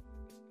bottle?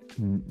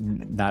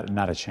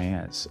 Not a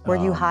chance. Were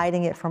you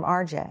hiding it from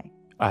RJ?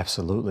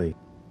 Absolutely.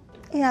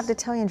 You have to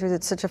tell you, Andrew,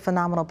 it's such a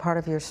phenomenal part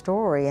of your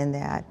story in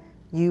that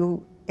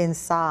you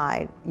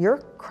inside, you're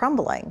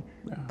crumbling.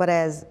 Yeah. But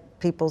as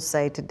people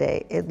say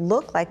today, it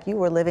looked like you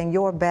were living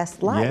your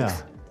best life.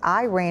 Yeah.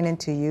 I ran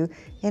into you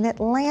in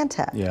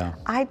Atlanta. Yeah.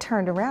 I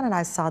turned around and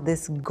I saw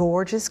this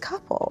gorgeous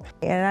couple.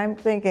 And I'm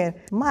thinking,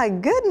 my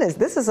goodness,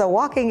 this is a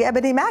walking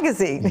Ebony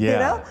magazine, yeah. You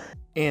know?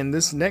 And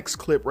this next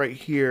clip right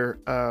here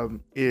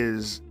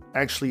is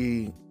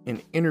actually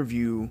an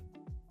interview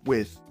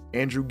with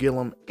Andrew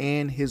Gillum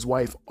and his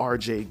wife,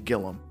 RJ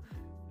Gillum.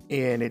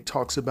 And it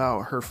talks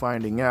about her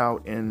finding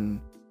out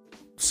and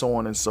so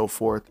on and so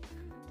forth.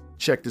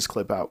 Check this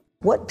clip out.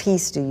 What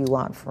peace do you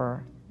want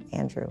for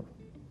Andrew?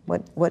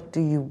 What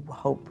do you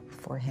hope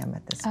for him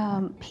at this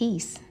point?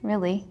 Peace,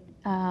 really.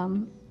 I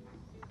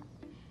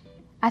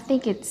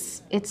think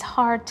it's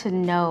hard to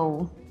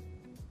know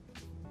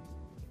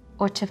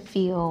or to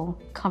feel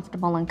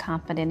comfortable and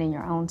confident in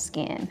your own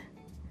skin.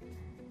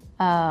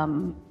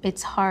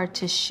 It's hard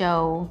to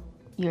show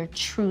your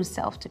true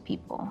self to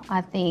people.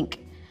 I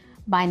think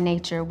by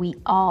nature, we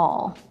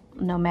all,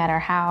 no matter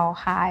how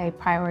high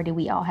priority,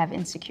 we all have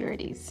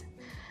insecurities.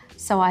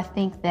 So I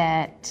think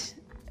that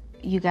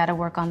you got to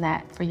work on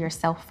that for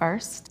yourself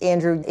first.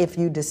 Andrew, if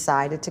you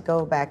decided to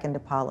go back into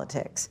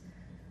politics,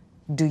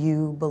 do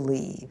you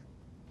believe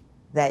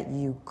that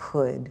you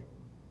could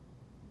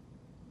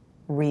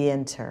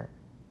re-enter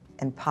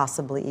and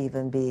possibly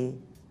even be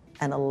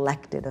an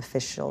elected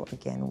official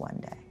again one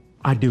day?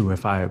 I do,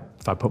 if I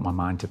put my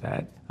mind to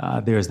that.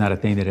 There is not a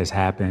thing that has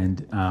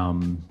happened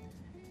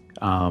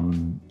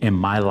in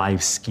my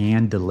life,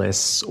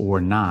 scandalous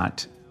or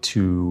not,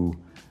 to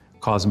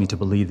cause me to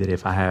believe that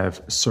if I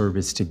have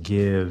service to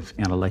give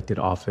an elected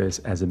office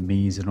as a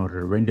means in order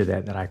to render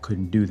that I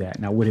couldn't do that.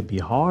 Now, would it be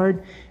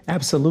hard?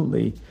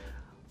 Absolutely.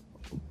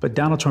 But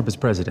Donald Trump is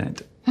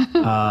president.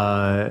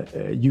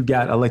 You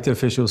got elected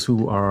officials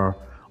who are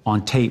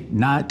on tape,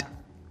 not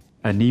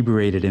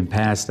inebriated and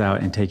passed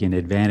out and taken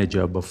advantage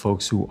of, but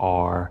folks who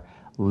are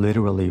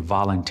literally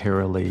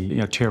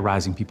voluntarily,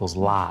 terrorizing people's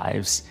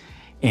lives,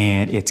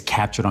 and it's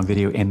captured on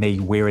video and they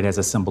wear it as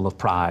a symbol of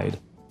pride.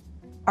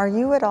 Are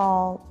you at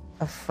all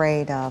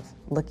afraid of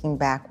looking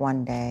back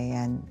one day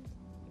and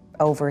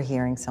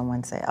overhearing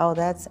someone say, oh,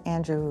 that's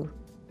Andrew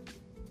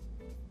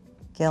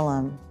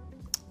Gillum.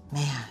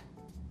 Man,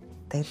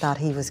 they thought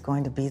he was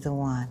going to be the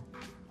one.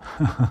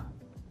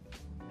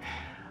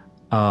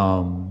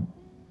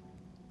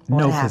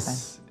 What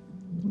happened?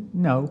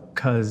 No,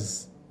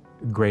 because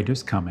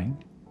greater's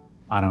coming.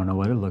 I don't know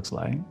what it looks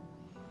like.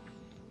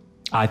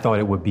 I thought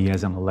it would be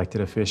as an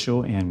elected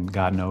official, and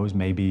God knows,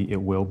 maybe it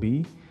will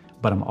be.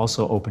 But I'm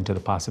also open to the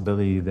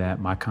possibility that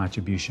my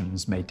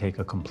contributions may take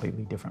a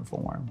completely different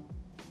form.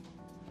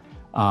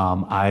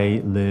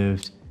 I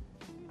lived,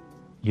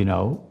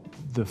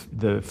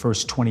 the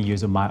first 20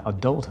 years of my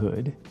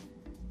adulthood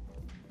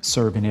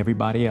serving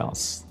everybody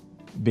else,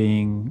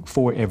 being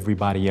for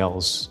everybody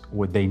else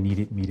what they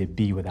needed me to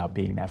be without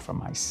being that for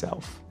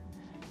myself.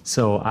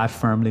 So I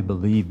firmly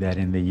believe that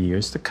in the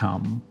years to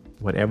come,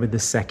 whatever the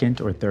second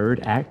or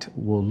third act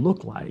will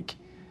look like,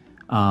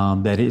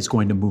 that it's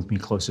going to move me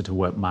closer to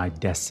what my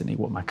destiny,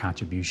 what my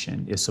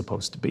contribution is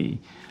supposed to be.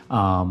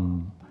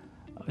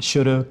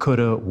 Shoulda,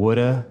 coulda,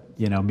 woulda,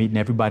 meeting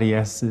everybody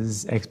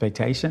else's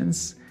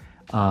expectations.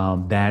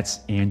 That's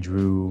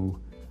Andrew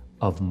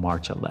of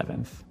March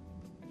 11th.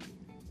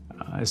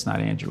 It's not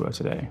Andrew of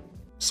today.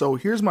 So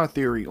here's my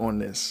theory on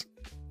this,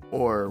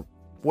 or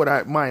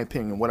my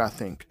opinion, what I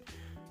think.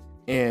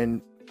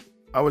 And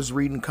I was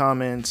reading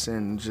comments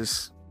and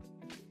just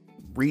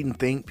reading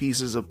think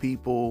pieces of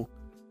people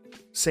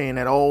saying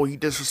that, oh, he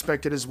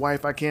disrespected his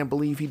wife. I can't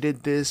believe he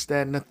did this,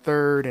 that, and the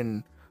third,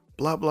 and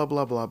blah, blah,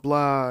 blah, blah,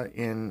 blah.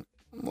 And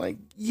I'm like,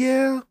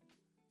 yeah,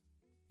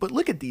 but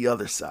look at the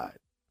other side.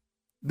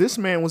 This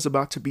man was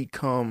about to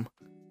become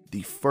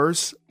the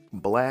first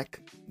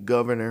black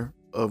governor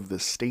of the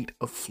state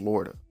of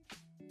Florida.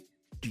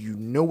 Do you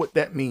know what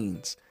that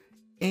means?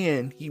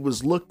 And he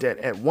was looked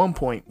at one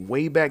point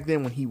way back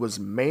then when he was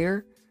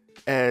mayor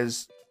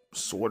as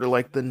sort of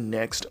like the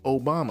next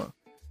Obama.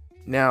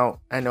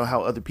 Now, I know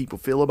how other people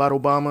feel about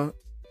Obama.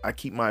 I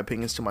keep my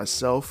opinions to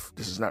myself.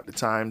 This is not the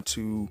time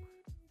to,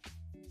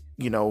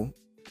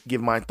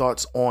 give my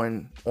thoughts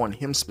on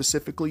him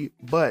specifically.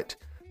 But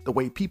the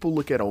way people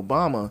look at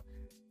Obama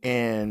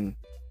and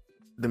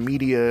the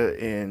media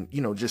and,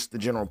 just the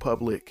general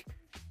public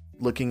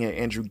looking at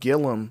Andrew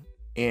Gillum,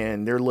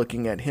 and they're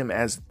looking at him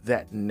as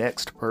that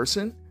next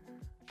person.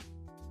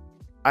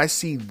 I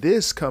see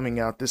this coming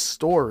out, this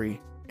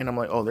story, and I'm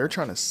like, oh, they're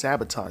trying to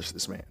sabotage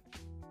this man.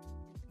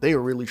 They are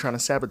really trying to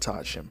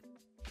sabotage him.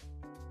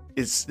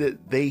 It's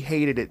that they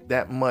hated it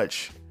that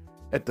much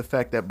at the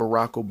fact that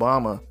Barack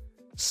Obama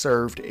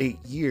served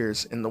 8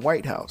 years in the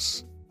White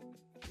House.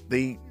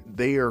 They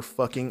are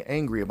fucking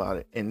angry about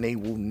it, and they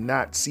will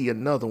not see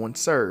another one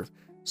serve.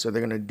 So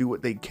they're going to do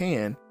what they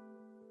can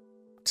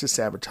to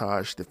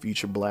sabotage the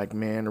future black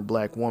man or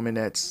black woman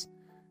that's,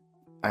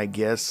 I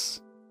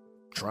guess,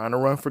 trying to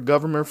run for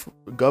governor,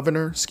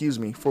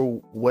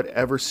 for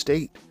whatever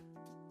state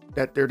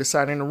that they're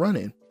deciding to run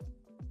in.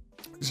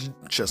 It's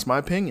just my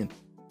opinion.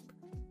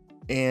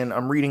 And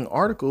I'm reading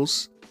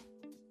articles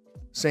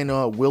saying,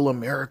 will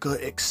America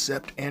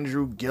accept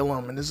Andrew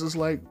Gillum? And this is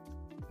like,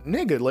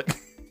 nigga, like,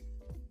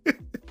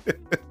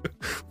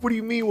 what do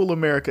you mean will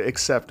America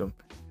accept him?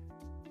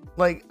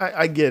 Like,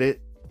 I get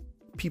it.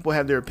 People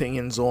have their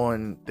opinions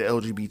on the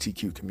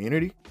LGBTQ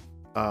community.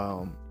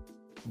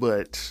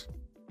 But,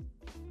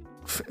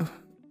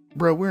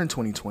 bro, we're in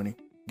 2020.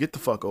 Get the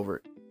fuck over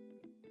it.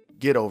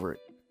 Get over it.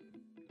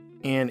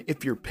 And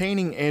if you're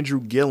painting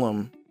Andrew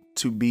Gillum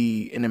to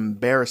be an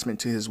embarrassment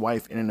to his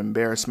wife and an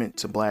embarrassment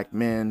to black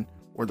men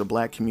or the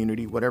black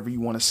community, whatever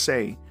you want to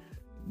say,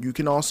 you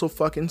can also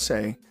fucking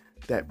say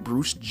that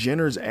Bruce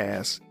Jenner's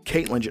ass,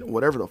 Caitlyn Jenner,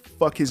 whatever the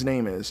fuck his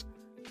name is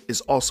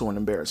also an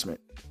embarrassment.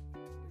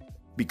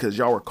 Because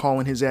y'all were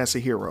calling his ass a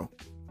hero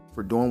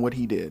for doing what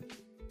he did.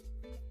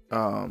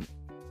 That's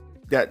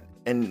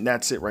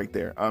it right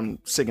there. I'm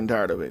sick and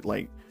tired of it.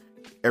 Like,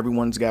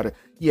 everyone's got to,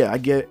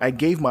 I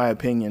gave my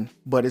opinion,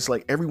 but it's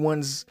like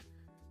everyone's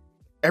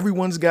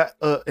got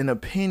an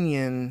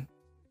opinion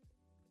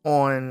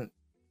on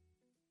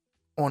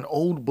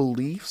old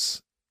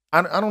beliefs.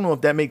 I don't know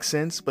if that makes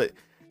sense, but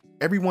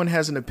everyone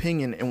has an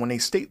opinion, and when they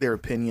state their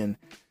opinion,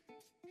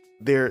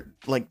 they're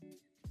like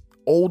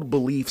old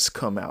beliefs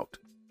come out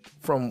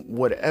from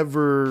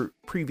whatever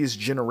previous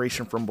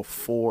generation from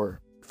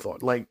before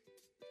thought. Like,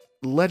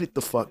 let it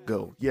the fuck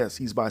go. Yes,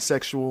 he's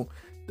bisexual.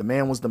 The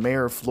man was the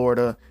mayor of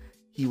Florida.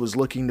 He was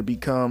looking to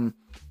become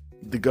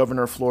the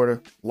governor of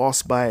Florida,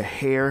 lost by a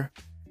hair.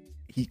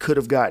 He could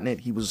have gotten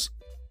it. He was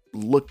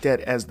looked at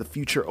as the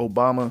future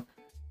Obama.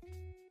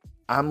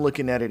 I'm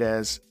looking at it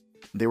as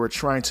they were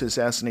trying to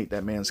assassinate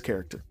that man's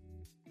character.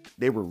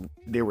 They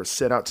were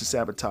set out to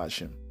sabotage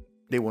him.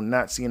 They will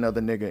not see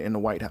another nigga in the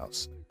White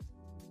House.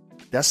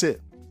 That's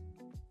it.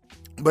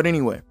 But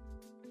anyway,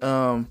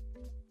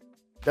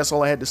 that's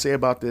all I had to say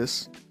about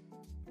this.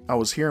 I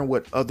was hearing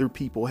what other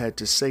people had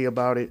to say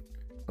about it.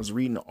 I was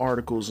reading the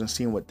articles and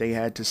seeing what they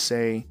had to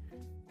say.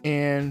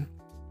 And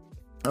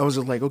I was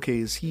just like, okay,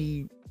 is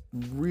he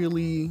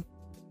really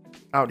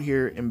out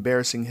here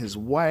embarrassing his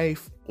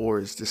wife? Or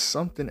is this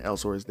something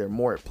else? Or is there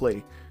more at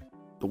play?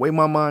 The way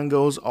my mind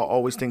goes, I'll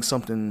always think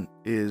something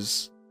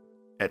is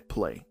at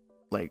play.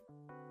 Like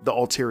the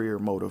ulterior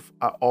motive.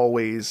 I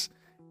always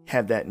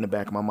have that in the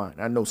back of my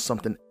mind. I know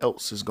something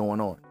else is going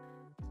on.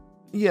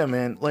 Yeah,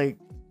 man, like,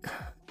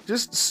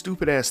 just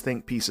stupid ass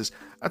think pieces.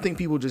 I think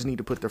people just need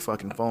to put their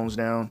fucking phones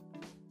down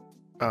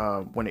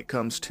when it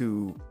comes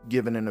to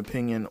giving an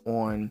opinion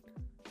on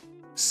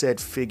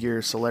said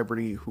figure,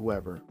 celebrity,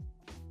 whoever.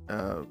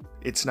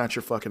 It's not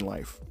your fucking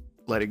life.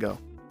 Let it go.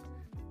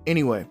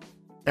 Anyway,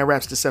 that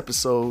wraps this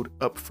episode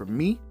up for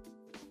me.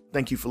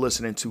 Thank you for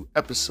listening to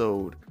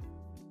episode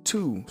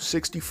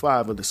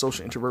 265 of the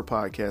Social Introvert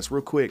Podcast.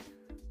 Real quick,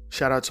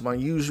 shout out to my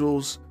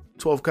usuals: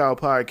 12 Kyle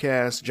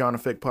Podcast, John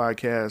Effect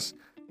Podcast,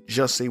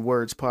 Just Say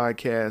Words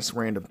Podcast,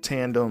 Random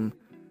Tandem,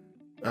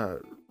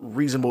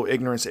 Reasonable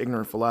Ignorance,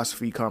 Ignorant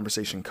Philosophy,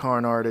 Conversation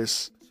Con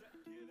Artists,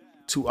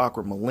 Two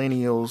Awkward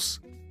Millennials,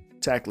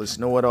 Tactless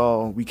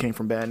Know-It-All, We Came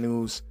From Bad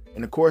News,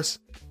 and of course,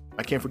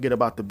 I can't forget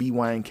about the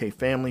BYNK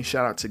family.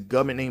 Shout out to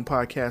Government Name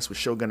Podcast with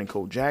Shogun and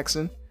Cole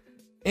Jackson,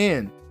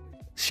 and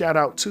shout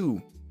out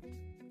to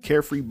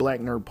Carefree Black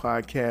Nerd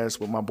Podcast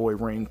with my boy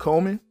Rain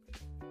Coleman.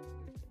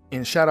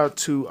 And shout out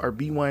to our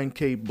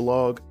BYNK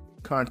blog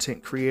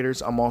content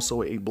creators. I'm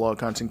also a blog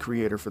content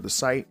creator for the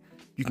site.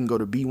 You can go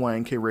to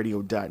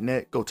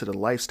bynkradio.net, go to the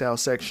lifestyle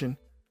section,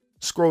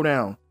 scroll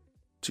down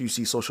till you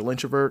see Social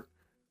Introvert.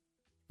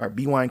 Our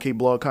BYNK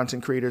blog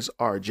content creators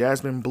are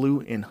Jasmine Blue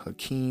and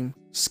Hakeem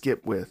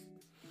Skipwith.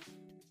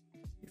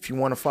 If you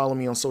want to follow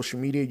me on social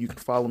media, you can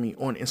follow me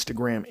on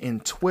Instagram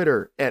and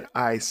Twitter at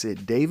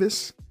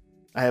iSidDavis.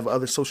 I have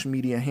other social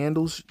media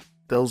handles.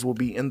 Those will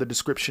be in the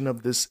description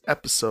of this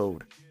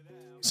episode.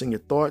 Send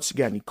your thoughts. You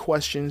got any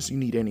questions? You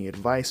need any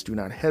advice? Do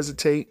not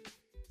hesitate.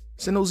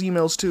 Send those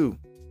emails to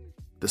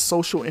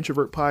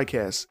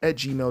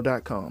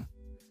thesocialintrovertpodcast@gmail.com.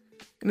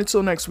 And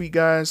until next week,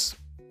 guys,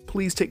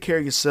 please take care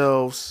of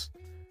yourselves.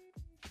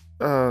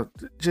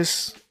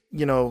 Just,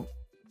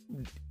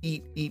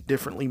 eat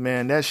differently,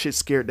 man. That shit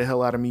scared the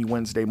hell out of me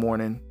Wednesday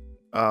morning.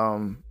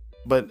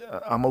 But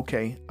I'm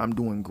okay. I'm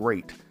doing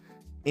great.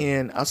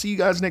 And I'll see you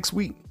guys next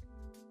week.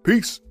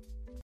 Peace.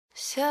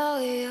 So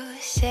you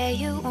say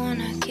you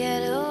wanna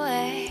get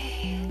away.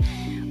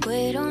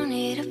 We don't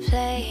need a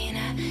plane.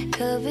 I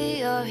could be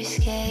your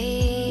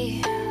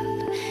escape.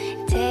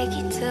 Take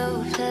you to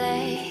a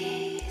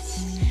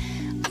place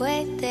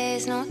where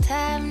there's no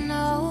time,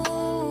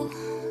 no.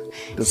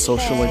 The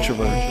Social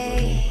Introvert.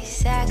 I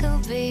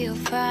could be your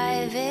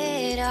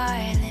private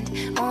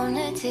island on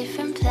a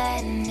different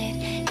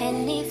planet.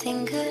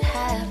 Anything could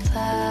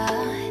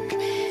happen.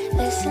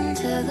 Listen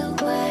to the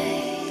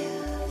waves.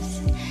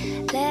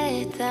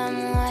 Let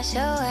them wash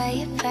away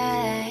your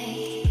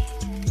pain.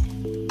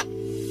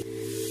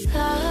 I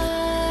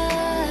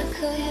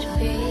could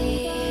be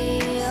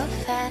your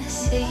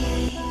fantasy.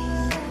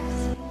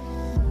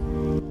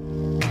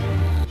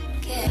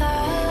 I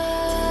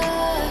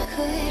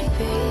could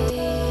be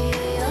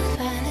your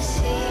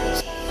fantasy.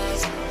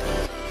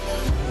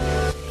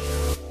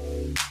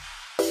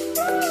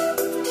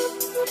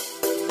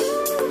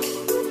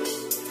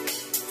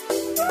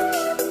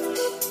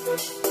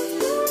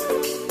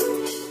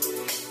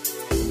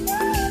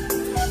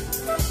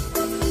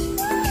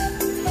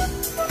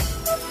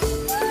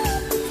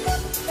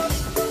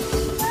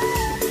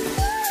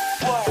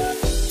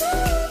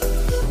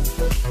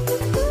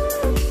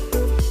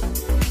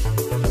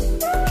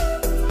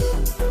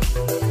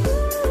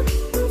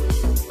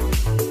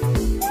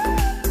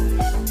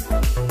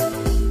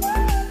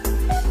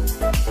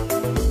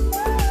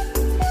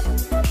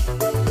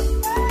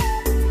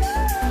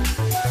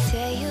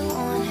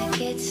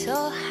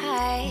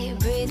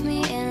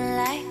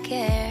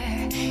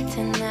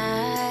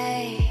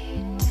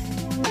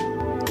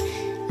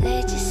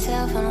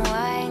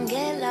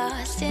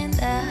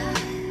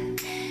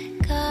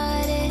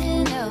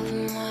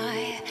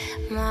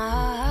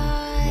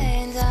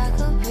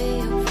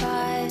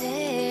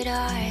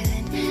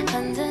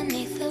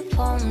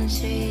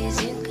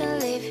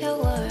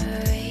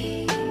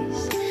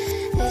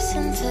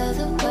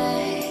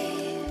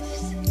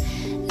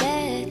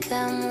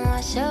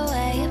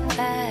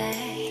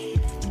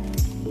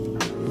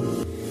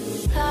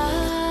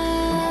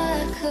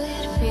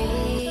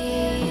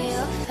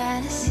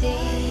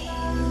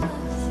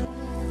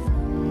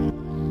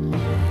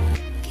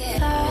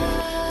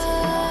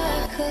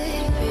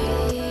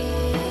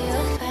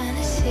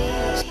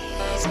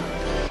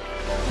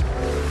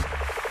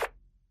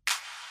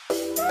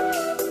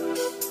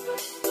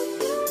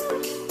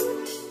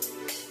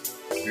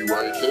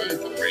 BYK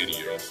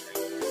Radio.